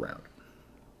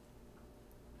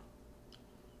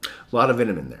 A lot of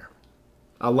venom in there.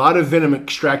 A lot of venom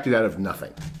extracted out of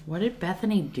nothing. What did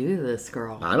Bethany do to this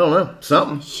girl? I don't know.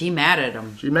 Something. She mad at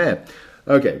him. She mad.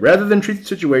 Okay, rather than treat the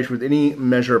situation with any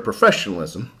measure of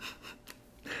professionalism,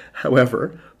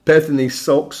 however, Bethany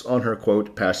sulks on her,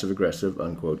 quote, passive-aggressive,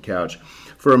 unquote, couch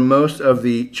for most of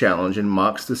the challenge and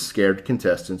mocks the scared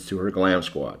contestants to her glam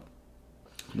squad.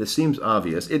 This seems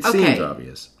obvious. It seems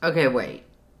obvious. Okay, wait.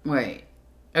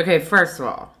 Okay, first of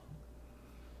all,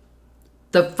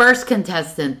 the first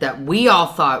contestant that we all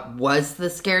thought was the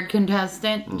scared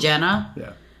contestant,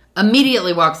 Jenna,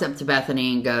 immediately walks up to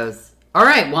Bethany and goes, all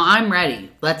right, well, I'm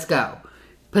ready. Let's go.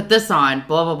 Put this on,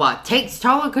 blah, blah, blah. Takes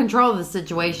total control of the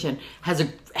situation. Has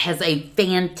a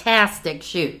fantastic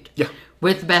shoot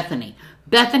with Bethany.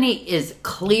 Bethany is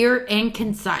clear and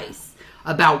concise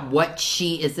about what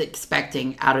she is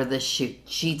expecting out of this shoot.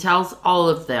 She tells all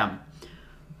of them,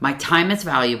 my time is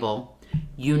valuable.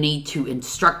 You need to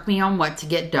instruct me on what to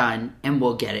get done, and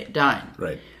we'll get it done.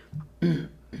 Right.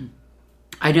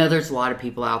 I know there's a lot of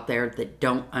people out there that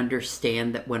don't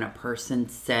understand that when a person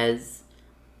says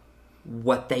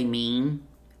what they mean,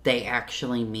 they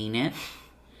actually mean it.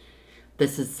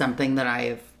 This is something that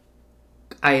I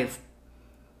have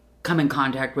come in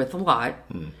contact with a lot.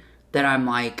 That I'm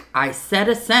like, I said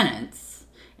a sentence,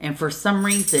 and for some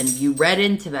reason you read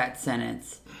into that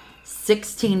sentence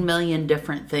 16 million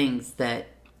different things that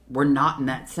were not in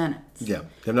that sentence. Yeah,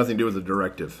 have nothing to do with the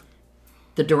directive.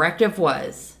 The directive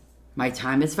was, my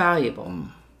time is valuable.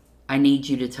 I need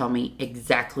you to tell me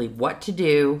exactly what to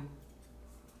do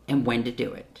and when to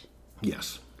do it.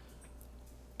 Yes.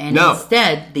 And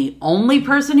instead, the only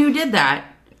person who did that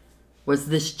was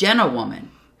this Jenna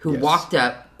woman who walked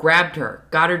up, grabbed her,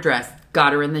 got her dressed,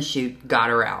 got her in the shoot, got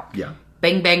her out. Yeah.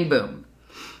 Bang, bang, boom.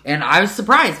 And I was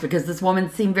surprised because this woman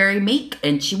seemed very meek,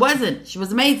 and she wasn't. She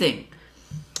was amazing.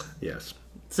 Yes.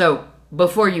 So,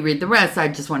 before you read the rest, I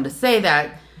just wanted to say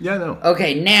that. Yeah, no.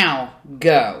 Okay, now,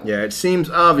 go. Yeah, it seems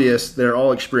obvious they've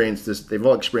all experienced this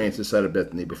side of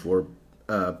Bethany before,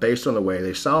 based on the way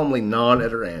they solemnly nod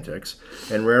at her antics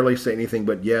and rarely say anything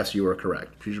but, yes, you are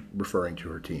correct. She's referring to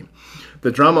her team.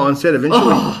 The drama on set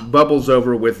eventually bubbles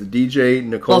over with DJ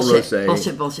Nicole Rose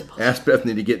Bullshit. asks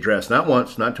Bethany to get dressed not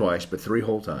once, not twice, but 3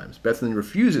 whole times. Bethany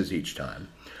refuses each time,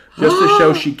 just to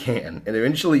show she can, and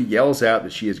eventually yells out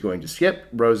that she is going to skip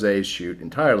Rose's shoot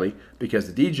entirely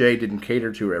because the DJ didn't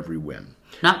cater to her every whim.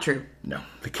 Not true. No.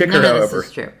 The kicker, however,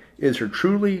 is her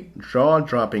truly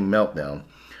jaw-dropping meltdown,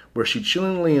 where she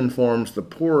chillingly informs the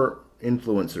poor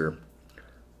influencer,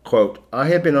 quote, I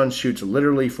have been on shoots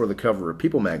literally for the cover of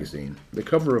People magazine, the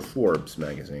cover of Forbes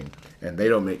magazine, and they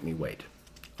don't make me wait.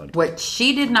 Unquote. What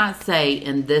she did not say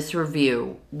in this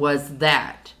review was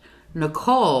that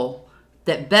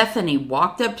Bethany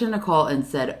walked up to Nicole and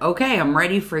said, okay, I'm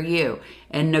ready for you.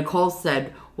 And Nicole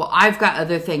said, well, I've got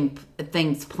other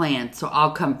things planned, so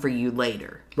I'll come for you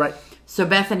later. Right. So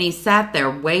Bethany sat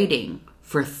there waiting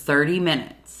for 30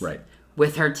 minutes. Right.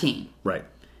 With her team. Right.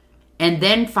 And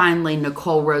then finally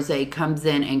Nicole Rose comes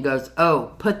in and goes,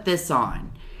 oh, put this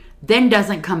on. Then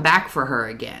doesn't come back for her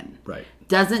again. Right.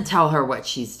 Doesn't tell her what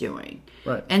she's doing.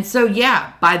 Right. And so,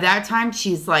 yeah, by that time,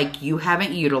 she's like, you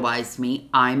haven't utilized me.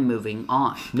 I'm moving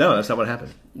on. No, that's not what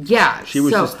happened. Yeah. She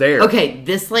was just there. Okay,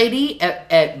 this lady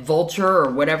at Vulture or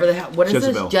whatever the hell. What is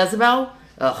Jezebel. this? Jezebel?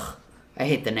 Ugh, I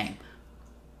hate the name.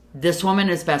 This woman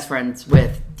is best friends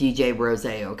with DJ Rose,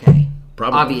 okay?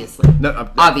 Probably. Obviously.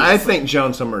 No, Obviously. I think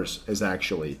Joan Summers is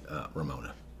actually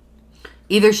Ramona.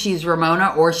 Either she's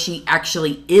Ramona or she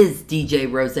actually is DJ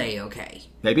Rose, okay?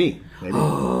 Maybe.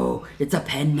 Oh, it's a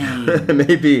pen name.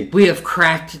 Maybe. We have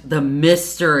cracked the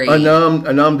mystery. A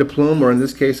nom de plume, or in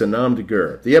this case, a nom de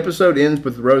guerre. The episode ends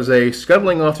with Rose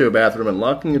scuttling off to a bathroom and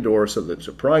locking the door so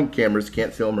that prying cameras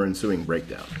can't film her ensuing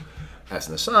breakdown. As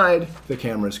an aside, the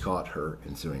cameras caught her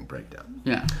ensuing breakdown.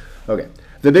 Yeah. Okay.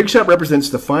 The big shot represents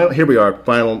the final... Here we are,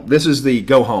 final... This is the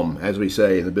go home, as we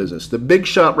say in the business. The big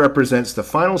shot represents the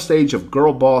final stage of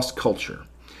girl boss culture,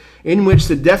 in which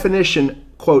the definition,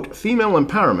 quote, female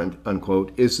empowerment,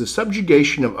 unquote, is the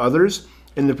subjugation of others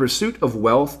in the pursuit of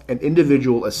wealth and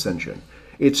individual ascension.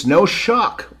 It's no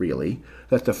shock, really,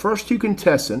 that the first two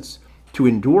contestants to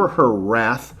endure her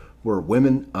wrath were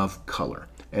women of color,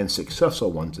 and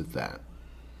successful ones at that.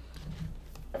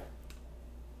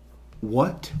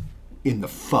 What in the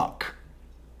fuck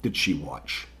did she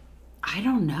watch? I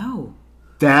don't know.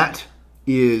 That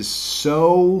is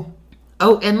so...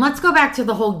 Oh, and let's go back to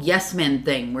the whole yes men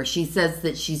thing where she says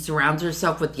that she surrounds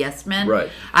herself with yes men.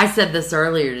 Right. I said this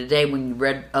earlier today when you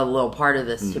read a little part of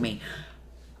this to me.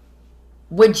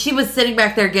 When she was sitting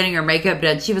back there getting her makeup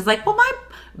done, she was like, well,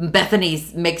 Bethany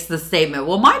makes the statement,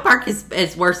 well, my bark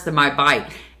is worse than my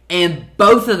bite. And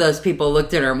both of those people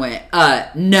looked at her and went,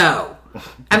 no.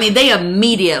 I mean, they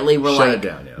immediately were Shut like, it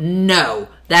down, yeah. No,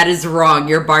 that is wrong.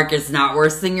 Your bark is not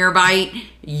worse than your bite.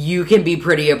 You can be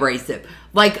pretty abrasive.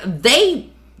 Like, they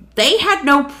had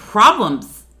no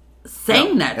problems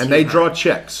saying that to her. And they draw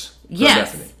checks for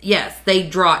Bethany. Yes. They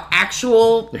draw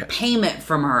actual payment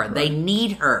from her. Right. They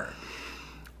need her.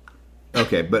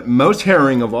 Okay, but most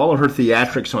harrowing of all of her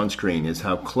theatrics on screen is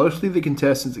how closely the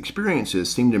contestants'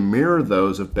 experiences seem to mirror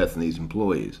those of Bethany's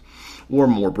employees. Or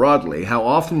more broadly, how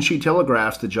often she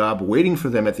telegraphs the job waiting for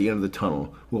them at the end of the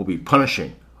tunnel will be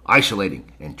punishing, isolating,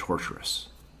 and torturous.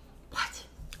 What?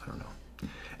 I don't know.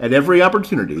 At every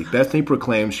opportunity, Bethany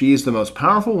proclaims she is the most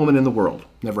powerful woman in the world.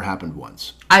 Never happened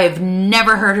once. I have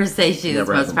never heard her say she's the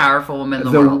most powerful woman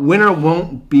in the world. The winner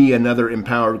won't be another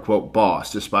empowered, quote,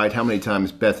 boss, despite how many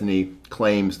times Bethany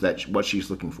claims that what she's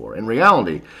looking for. In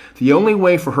reality, the only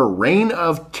way for her reign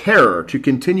of terror to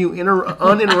continue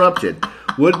uninterrupted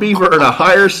would be for her to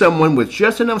hire someone with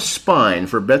just enough spine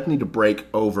for Bethany to break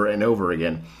over and over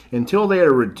again until they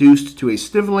are reduced to a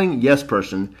sniveling yes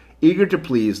person eager to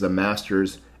please the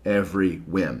master's every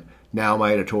whim. Now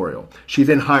my editorial. She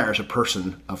then hires a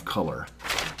person of color.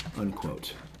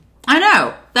 Unquote. I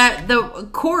know. That the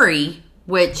Corey,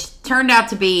 which turned out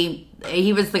to be,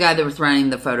 he was the guy that was running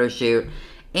the photo shoot.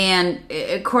 And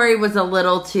Corey was a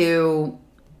little too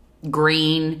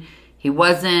green. He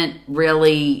wasn't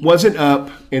really... Wasn't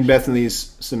up, in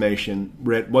Bethany's summation,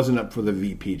 wasn't up for the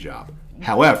VP job.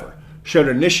 However, showed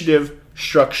initiative,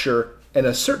 structure, and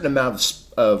a certain amount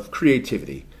of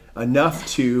creativity. Enough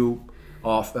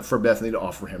for Bethany to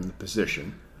offer him the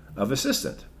position of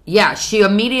assistant. Yeah, she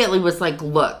immediately was like,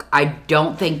 look, I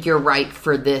don't think you're right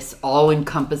for this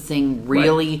all-encompassing,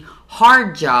 really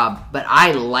hard job, but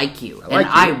I like you.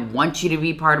 I want you to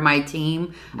be part of my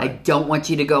team. Right. I don't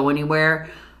want you to go anywhere.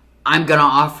 I'm going to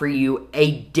offer you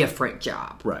a different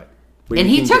job. Right. And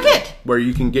he took it. Where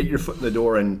you can get your foot in the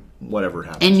door and whatever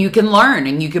happens. And you can learn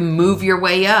and you can move your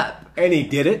way up. And he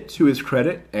did it to his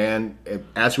credit. And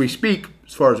as we speak,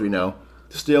 as far as we know,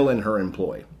 still in her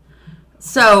employ.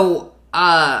 So,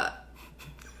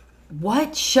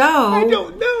 what show I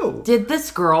don't know. Did this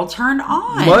girl turn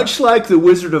on? Much like The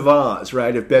Wizard of Oz,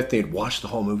 right? If Bethany had watched the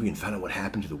whole movie and found out what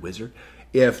happened to the wizard.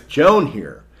 If Joan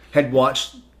here had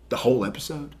watched the whole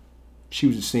episode, she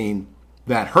would have seen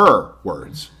that her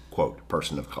words, quote,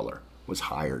 person of color, was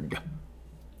hired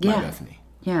by Bethany.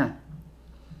 Yeah.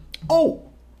 Oh,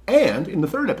 and in the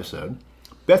third episode,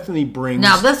 Bethany brings...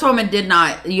 Now, this woman did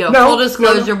not... full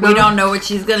disclosure, we don't know what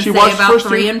she's going to say about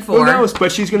 3 and 4. Who knows?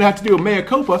 But she's going to have to do a mea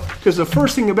culpa, because the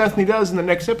first thing that Bethany does in the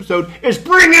next episode is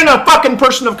bring in a fucking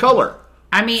person of color.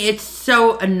 I mean, it's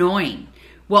so annoying.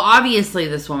 Well, obviously,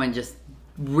 this woman just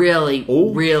really,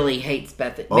 really hates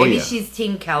Bethany. Maybe she's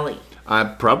Team Kelly.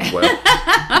 Probably.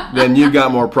 Then you've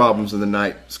got more problems than the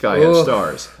night sky has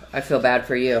stars. I feel bad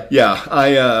for you. Yeah,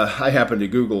 I happened to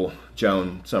Google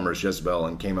Joan Summers Jezebel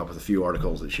and came up with a few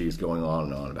articles that she's going on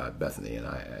and on about Bethany, and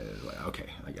I was like, okay,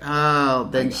 I got it. Oh,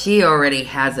 then she already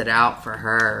has it out for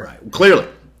her. Right.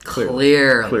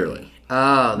 Clearly.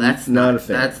 Oh, that's not a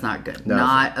fan. That's not good.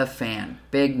 Not a fan.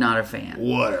 Big not a fan.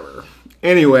 Whatever.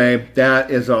 Anyway, that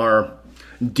is our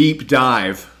deep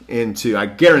dive into, I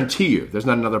guarantee you, there's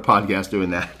not another podcast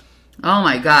doing that. Oh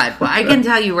my God. Well, I can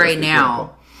tell you right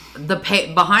now, the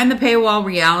behind the paywall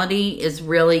reality is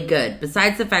really good.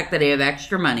 Besides the fact that they have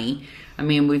extra money. I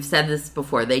mean, we've said this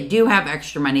before. They do have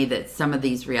extra money that some of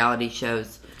these reality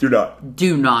shows Do not.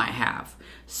 Do not have.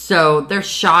 So they're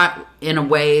shot in a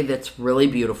way that's really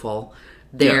beautiful.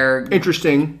 They're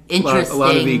interesting. A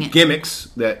lot of the gimmicks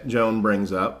that Joan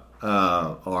brings up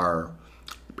are,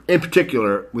 in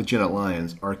particular with Janet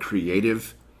Lyons, are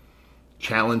creative,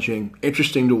 challenging,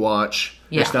 interesting to watch.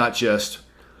 Yeah. It's not just,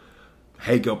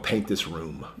 hey, go paint this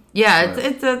room. Yeah,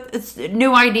 it's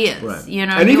new ideas. Right. You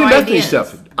know, and new even Bethany ideas.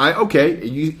 stuff.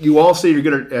 You all say you're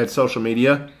good at social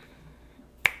media.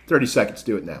 30 seconds,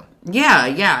 do it now.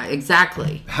 Yeah,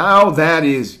 exactly. How that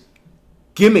is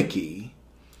gimmicky.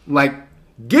 Like,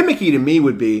 gimmicky to me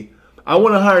would be, I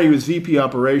want to hire you as VP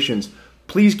operations.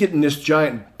 Please get in this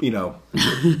giant,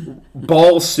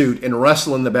 ball suit and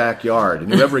wrestle in the backyard.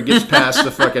 And whoever gets past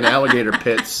the fucking alligator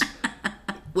pits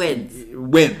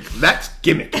wins. That's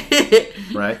gimmick.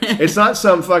 Right? It's not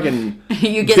some fucking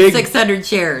you get 600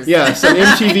 chairs. Yeah, some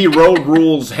MTV Road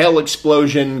Rules Hell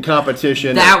Explosion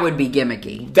competition. That would be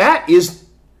gimmicky. That is,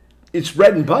 it's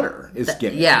bread and butter. Is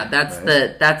gimmicky. Yeah, that's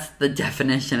the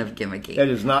definition of gimmicky. That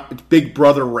is not. It's Big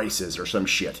Brother races or some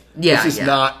shit. Yeah, this is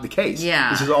not the case.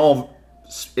 Yeah, this is all.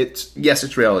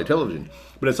 It's reality television,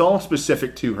 but it's all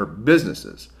specific to her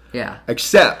businesses. Yeah.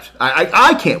 Except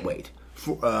I can't wait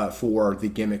for the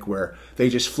gimmick where they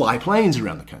just fly planes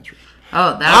around the country.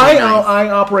 Oh, that would be nice. I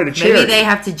operate a charity. Maybe they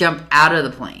have to jump out of the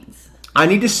planes. I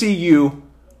need to see you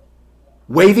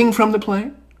waving from the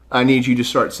plane. I need you to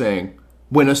start saying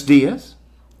 "Buenos dias"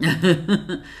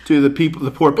 to the people,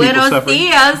 the poor people Buenos suffering.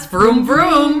 dias, vroom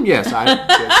vroom. Yes,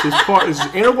 this is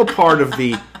an integral part of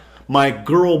my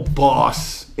girl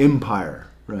boss empire.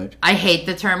 Right. I hate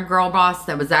the term "girl boss."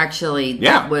 That was actually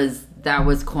that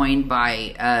was coined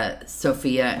by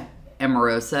Sophia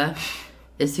Amorosa.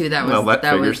 Is who that was. Well, that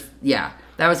figures.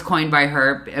 That was coined by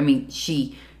her. I mean,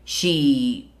 she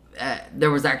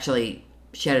there was actually,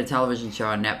 she had a television show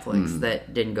on Netflix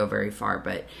that didn't go very far,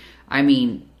 but I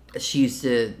mean, she used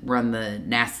to run the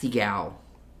Nasty Gal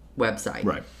website,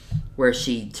 right, where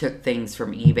she took things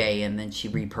from eBay and then she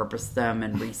repurposed them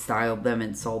and restyled them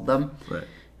and sold them, right.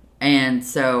 And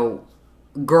so,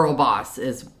 girl boss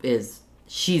is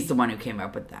she's the one who came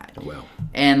up with that. Well,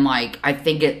 and I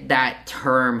think that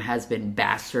term has been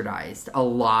bastardized a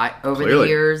lot over Clearly. the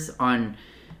years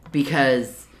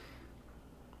because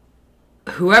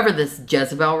whoever this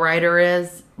Jezebel writer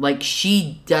is,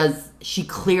 she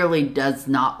clearly does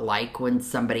not like when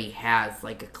somebody has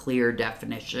a clear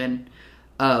definition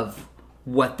of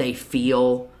what they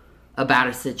feel about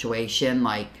a situation.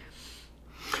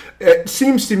 It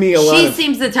seems to me She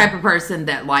seems the type of person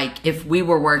that, if we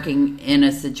were working in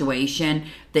a situation,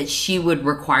 that she would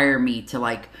require me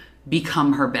to,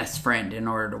 become her best friend in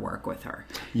order to work with her.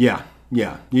 Yeah.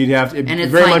 You'd have to.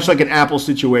 It's very much like an Apple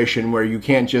situation where you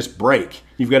can't just break.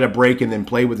 You've got to break and then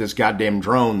play with this goddamn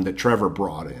drone that Trevor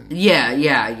brought in.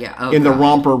 Yeah. Oh, in the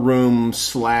romper room /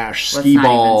 skee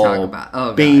ball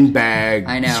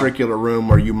beanbag circular room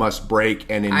where you must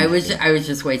break and. I was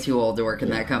just way too old to work in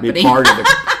that company. Be part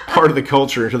of the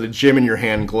culture until the gym in your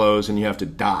hand glows and you have to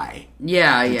die.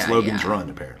 It's Logan's Run,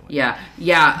 apparently. Yeah.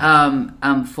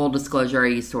 Full disclosure, I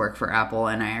used to work for Apple,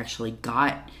 and I actually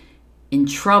got in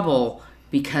trouble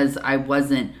because I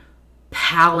wasn't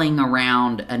palling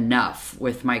around enough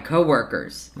with my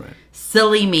coworkers. Right.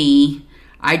 Silly me.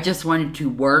 I just wanted to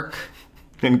work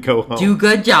and go home. Do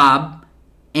good job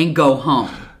and go home.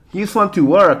 You just want to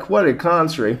work. What a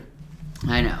country.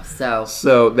 I know.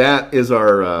 So that is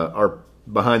our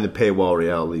behind the paywall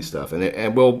reality stuff,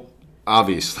 and we'll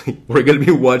obviously we're going to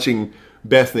be watching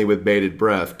Bethany with bated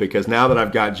breath because now that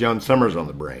I've got Joan Summers on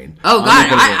the brain. Oh God,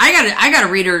 I got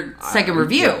to read her second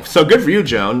review. So good for you,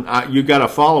 Joan. You got a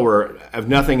follower of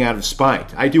nothing out of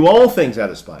spite. I do all things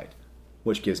out of spite,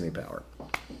 which gives me power.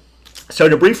 So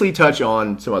to briefly touch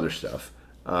on some other stuff,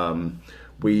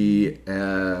 we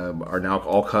are now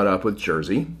all caught up with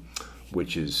Jersey,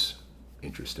 which is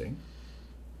interesting.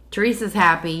 Teresa's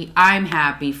happy. I'm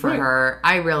happy for her.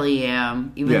 I really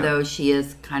am, even though she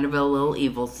is kind of a little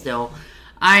evil still.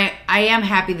 I am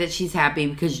happy that she's happy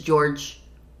because George,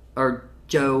 or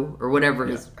Joe, or whatever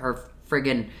her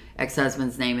friggin'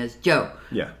 ex-husband's name is, Joe.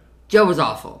 Yeah. Joe was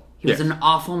awful. He was an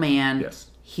awful man. Yes.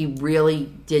 He really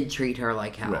did treat her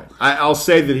like hell. Right. I'll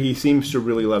say that he seems to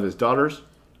really love his daughters.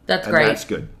 That's great. That's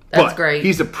good. That's great.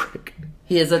 He's a prick.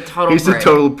 He is a total prick. He's a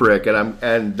total prick,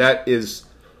 and that is,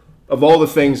 of all the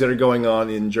things that are going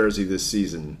on in Jersey this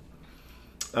season,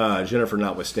 Jennifer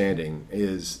notwithstanding,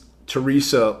 is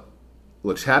Teresa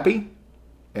looks happy,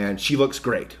 and she looks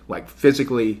great.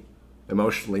 Physically,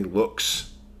 emotionally,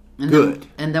 looks good.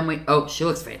 And then she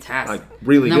looks fantastic.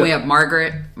 Really good. And then we have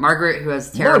Margaret, who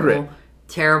has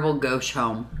terrible gauche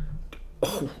home.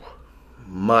 Oh,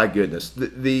 my goodness.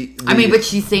 I mean, but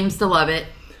she seems to love it.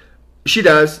 She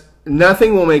does.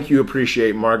 Nothing will make you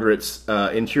appreciate Margaret's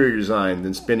interior design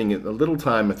than spending a little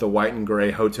time at the white and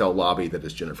gray hotel lobby that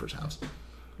is Jennifer's house.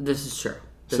 This is true.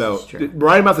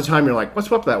 Right about the time you're like, what's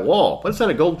up that wall? What's that,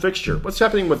 a gold fixture? What's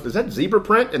happening with, is that zebra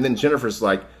print? And then Jennifer's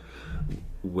like,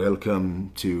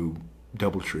 welcome to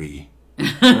Doubletree.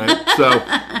 Right? So,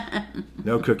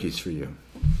 no cookies for you.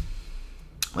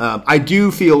 I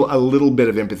do feel a little bit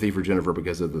of empathy for Jennifer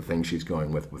because of the thing she's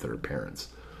going with her parents.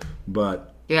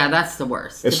 But yeah, that's the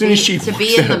worst. As soon as she to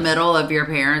be in the middle of your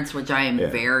parents, which I am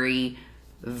very,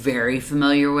 very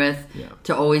familiar with,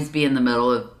 to always be in the middle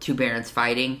of two parents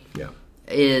fighting,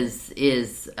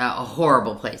 is a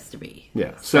horrible place to be.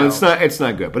 Yeah, so it's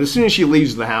not good. But as soon as she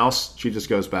leaves the house, she just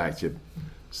goes back to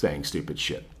saying stupid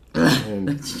shit, and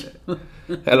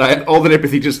all that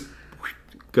empathy just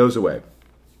goes away.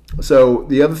 So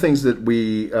the other things that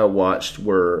we watched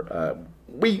were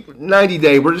 90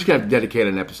 Day. We're just going to have to dedicate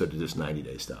an episode to just 90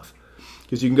 Day stuff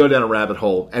because you can go down a rabbit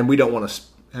hole, and we don't want to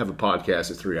have a podcast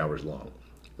that's 3 hours long.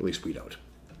 At least we don't.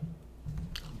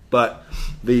 But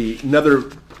another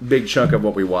big chunk of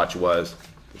what we watched was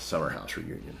the Summer House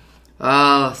reunion.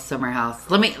 Oh, Summer House.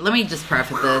 Let me just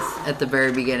preface this at the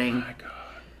very beginning. Oh my God.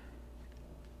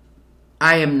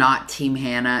 I am not Team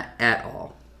Hannah at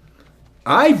all.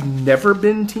 I've never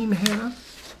been Team Hannah.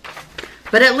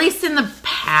 But at least in the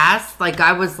past,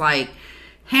 I was like,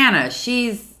 Hannah,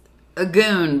 she's a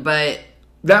goon, but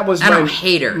I don't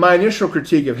hate her. My initial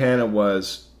critique of Hannah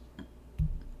was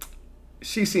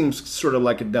she seems sort of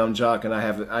like a dumb jock, and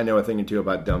I know a thing or two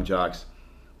about dumb jocks,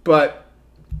 but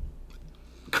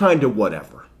kind of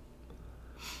whatever.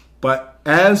 But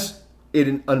as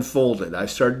it unfolded, I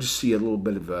started to see a little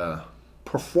bit of a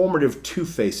performative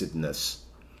two-facedness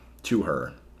to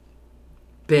her.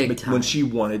 Big time. When she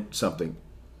wanted something,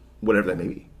 whatever that may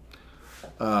be.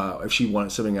 If she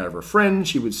wanted something out of her friend,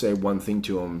 she would say one thing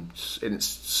to him, and it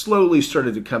slowly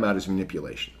started to come out as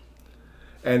manipulation.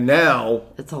 And now...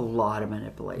 It's a lot of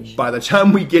manipulation. By the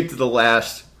time we get to the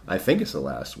last... I think it's the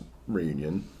last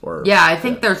reunion. Yeah, I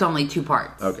think there's only 2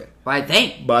 parts. Okay. I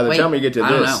think. By the time we get to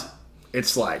this,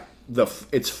 it's like...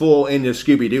 It's full into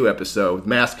Scooby-Doo episode.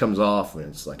 Mask comes off, and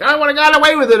it's like, I would have got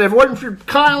away with it if it wasn't for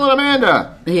Kyle and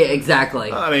Amanda. Yeah,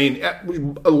 exactly. I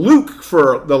mean, Luke,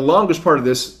 for the longest part of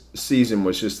this season,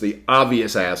 was just the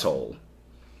obvious asshole.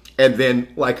 And then,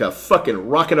 like a fucking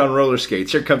rocket on roller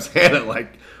skates, here comes Hannah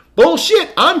like,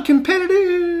 bullshit, I'm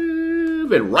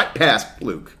competitive. And right past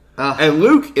Luke. And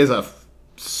Luke is a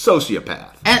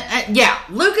sociopath. And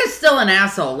Luke is still an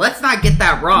asshole. Let's not get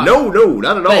that wrong. No,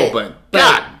 not at all. But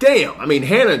God damn. I mean,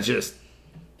 Hannah just...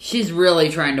 She's really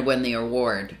trying to win the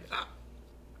award.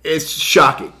 It's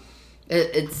shocking.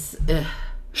 It's...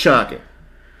 Shocking.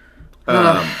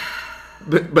 But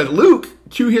Luke,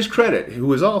 to his credit, who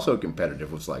was also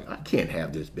competitive, was like, I can't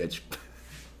have this bitch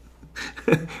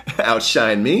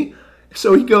outshine me.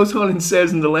 So he goes on and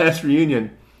says in the last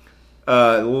reunion,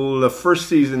 the first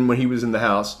season when he was in the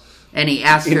house, and he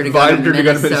asked her to go to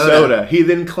Minnesota. He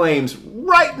then claims,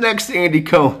 right next to Andy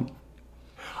Cohen,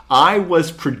 I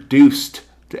was produced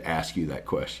to ask you that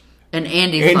question. And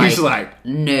Andy's like,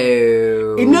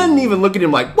 no. He doesn't even look at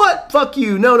him like, what? Fuck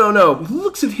you. No. He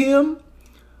looks at him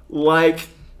like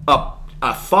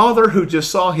a father who just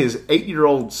saw his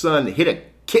 8-year-old son hit a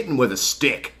kitten with a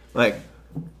stick. Like,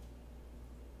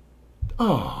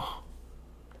 oh,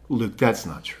 Luke, that's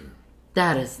not true.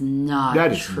 That is not true.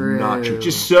 That is not true.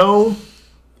 Just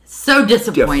so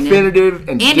disappointed. Definitive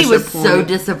and Andy was so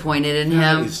disappointed in him.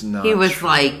 That is not He was true.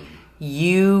 like,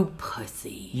 you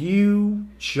pussy. You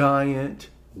giant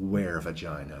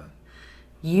were-vagina.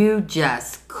 You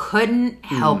just couldn't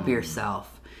help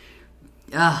yourself.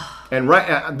 Ugh. And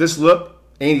this look,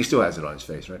 Andy still has it on his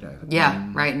face right now. Yeah,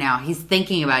 right now. He's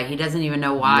thinking about it. He doesn't even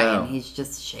know why, and he's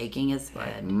just shaking his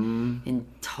head in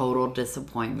total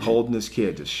disappointment. Holding his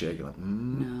kid, just shaking like,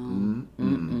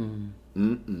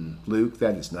 Luke,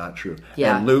 that is not true.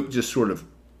 Yeah. And Luke just sort of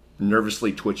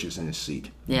nervously twitches in his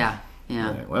seat. Yeah.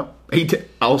 Right, well,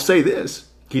 I'll say this.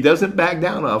 He doesn't back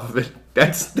down off of it.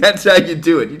 That's how you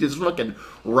do it. You just fucking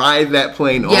ride that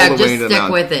plane all the way into the mountain. Yeah, just stick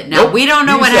with it. Now, we don't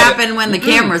know what happened when the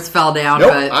cameras fell down.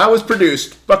 Nope, but I was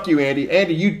produced. Fuck you, Andy.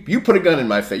 Andy, you put a gun in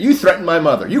my face. You threatened my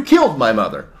mother. You killed my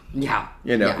mother. Yeah.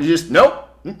 You just, nope.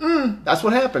 That's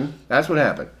what happened.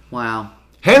 Wow.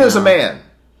 Hannah's a man.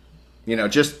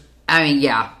 I mean,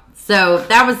 yeah. So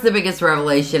that was the biggest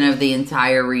revelation of the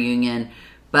entire reunion.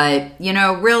 But,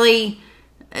 really,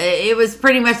 it was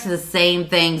pretty much the same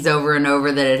things over and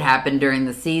over that had happened during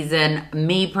the season.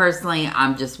 Me, personally,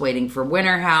 I'm just waiting for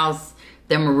Winter House.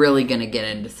 Then we're really going to get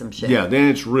into some shit. Yeah, then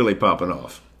it's really popping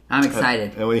off. I'm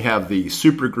excited. And we have the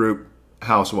Supergroup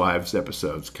Housewives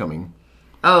episodes coming.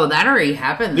 Oh, that already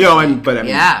happened. But I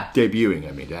mean, debuting.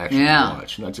 I mean, to actually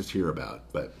watch, not just hear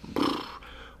about. But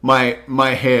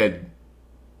my head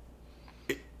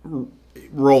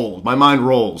rolls. My mind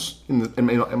rolls in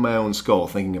my own skull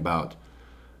thinking about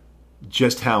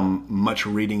just how much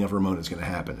reading of Ramona is going to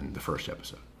happen in the first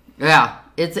episode. Yeah,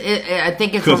 I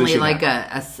think it's only like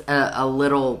a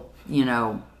little,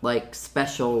 like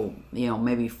special,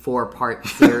 maybe 4-part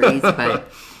series,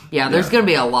 but there's going to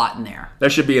be a lot in there. There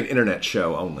should be an internet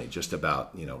show only just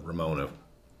about, Ramona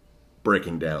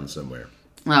breaking down somewhere.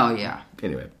 Oh, yeah.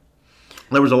 Anyway,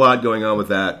 there was a lot going on with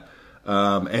that.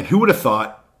 And who would have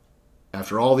thought,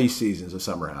 after all these seasons of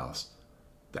Summer House,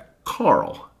 that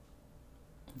Carl,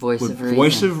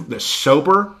 the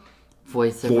sober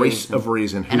voice of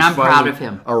reason, and I'm proud of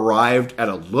him, arrived at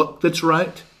a look that's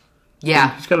right.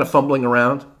 Yeah, he's kind of fumbling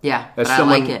around. Yeah, but I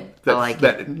like it.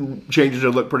 That changes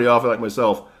their look pretty often, like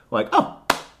myself. Like, oh,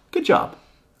 good job.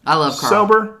 I love Carl.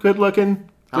 Sober, good looking,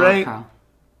 great. I love Carl.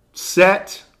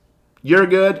 Set. You're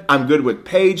good. I'm good with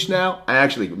Paige now.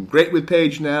 I'm great with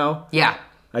Paige now. Yeah.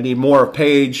 I need more of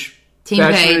Paige.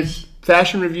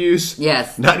 Fashion reviews.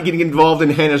 Yes. Not getting involved in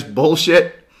Hannah's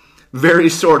bullshit. Very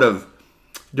sort of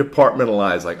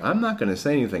departmentalized. Like, I'm not going to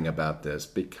say anything about this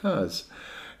because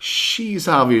she's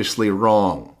obviously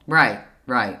wrong. Right.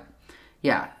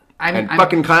 Yeah. I'm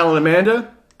fucking Kyle and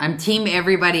Amanda? I'm team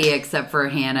everybody except for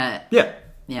Hannah. Yeah.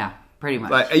 Yeah, pretty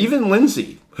much. Even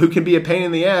Lindsay, who can be a pain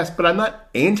in the ass, but I'm not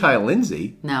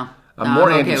anti-Lindsay. No. I'm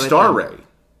more anti-Starray.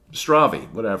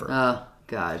 Stravi, whatever. Oh,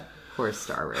 God. Poor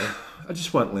Starray. I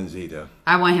just want Lindsay to...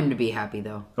 I want him to be happy,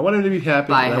 though. I want him to be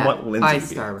happy, and I want Lindsay to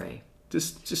be Starray. Happy.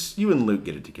 Just you and Luke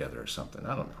get it together or something.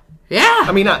 I don't know. Yeah.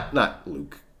 I mean, not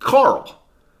Luke. Carl.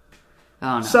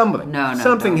 Oh, no. Something. No.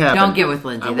 Something happened. Don't get with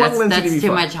Lindsay. That's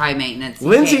too much high maintenance.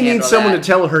 Lindsay needs someone to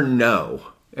tell her no,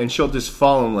 and she'll just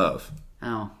fall in love.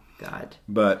 Oh, God.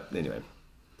 But anyway,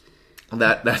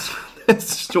 that's the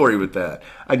story with that.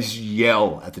 I just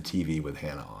yell at the TV with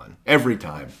Hannah on every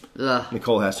time. Ugh.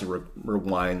 Nicole has to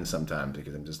rewind sometimes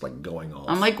because I'm just like going off.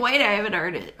 I'm like, wait, I haven't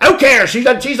heard it. Who cares?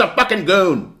 She's a fucking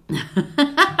goon.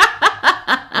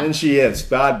 And she is.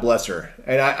 God bless her.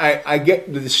 And I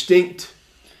get the distinct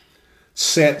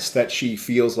sense that she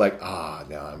feels like,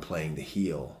 now I'm playing the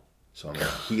heel. So I'm going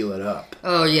to heal it up.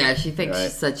 Oh, yeah. She thinks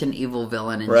she's such an evil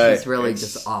villain, and she's really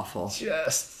just awful.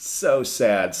 Just so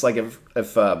sad. It's like if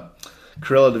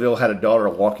Cruella DeVille had a daughter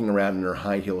walking around in her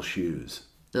high heel shoes.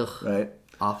 Ugh. Right?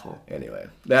 Awful. Anyway,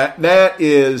 that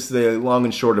is the long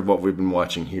and short of what we've been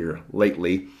watching here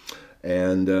lately.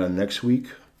 And next week,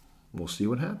 we'll see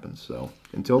what happens. So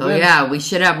until then. Oh, yeah. We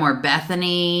should have more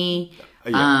Bethany.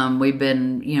 Yeah. We've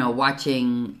been,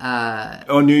 watching.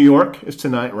 New York is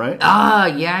tonight, right?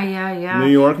 Yeah.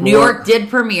 New York did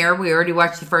premiere. We already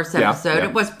watched the first episode. Yeah.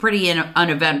 It was pretty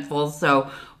uneventful,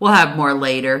 so we'll have more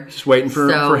later. Just waiting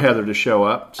for Heather to show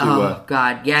up.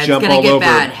 God, yeah, it's gonna get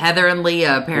bad. Heather and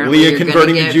Leah apparently. Leah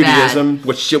converting to Judaism,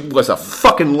 which was a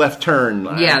fucking left turn.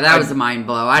 Yeah, that was a mind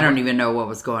blow. I don't even know what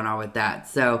was going on with that.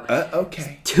 So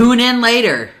okay, tune in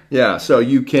later. Yeah, so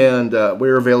you can.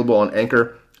 We're available on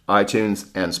Anchor, iTunes,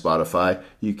 and Spotify.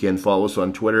 You can follow us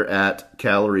on Twitter at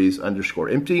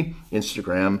calories_empty,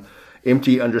 Instagram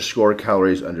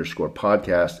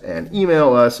empty_calories_podcast, and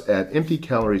email us at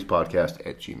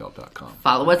emptycaloriespodcast@gmail.com.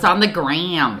 Follow us on the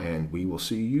gram. And we will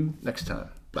see you next time.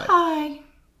 Bye. Bye.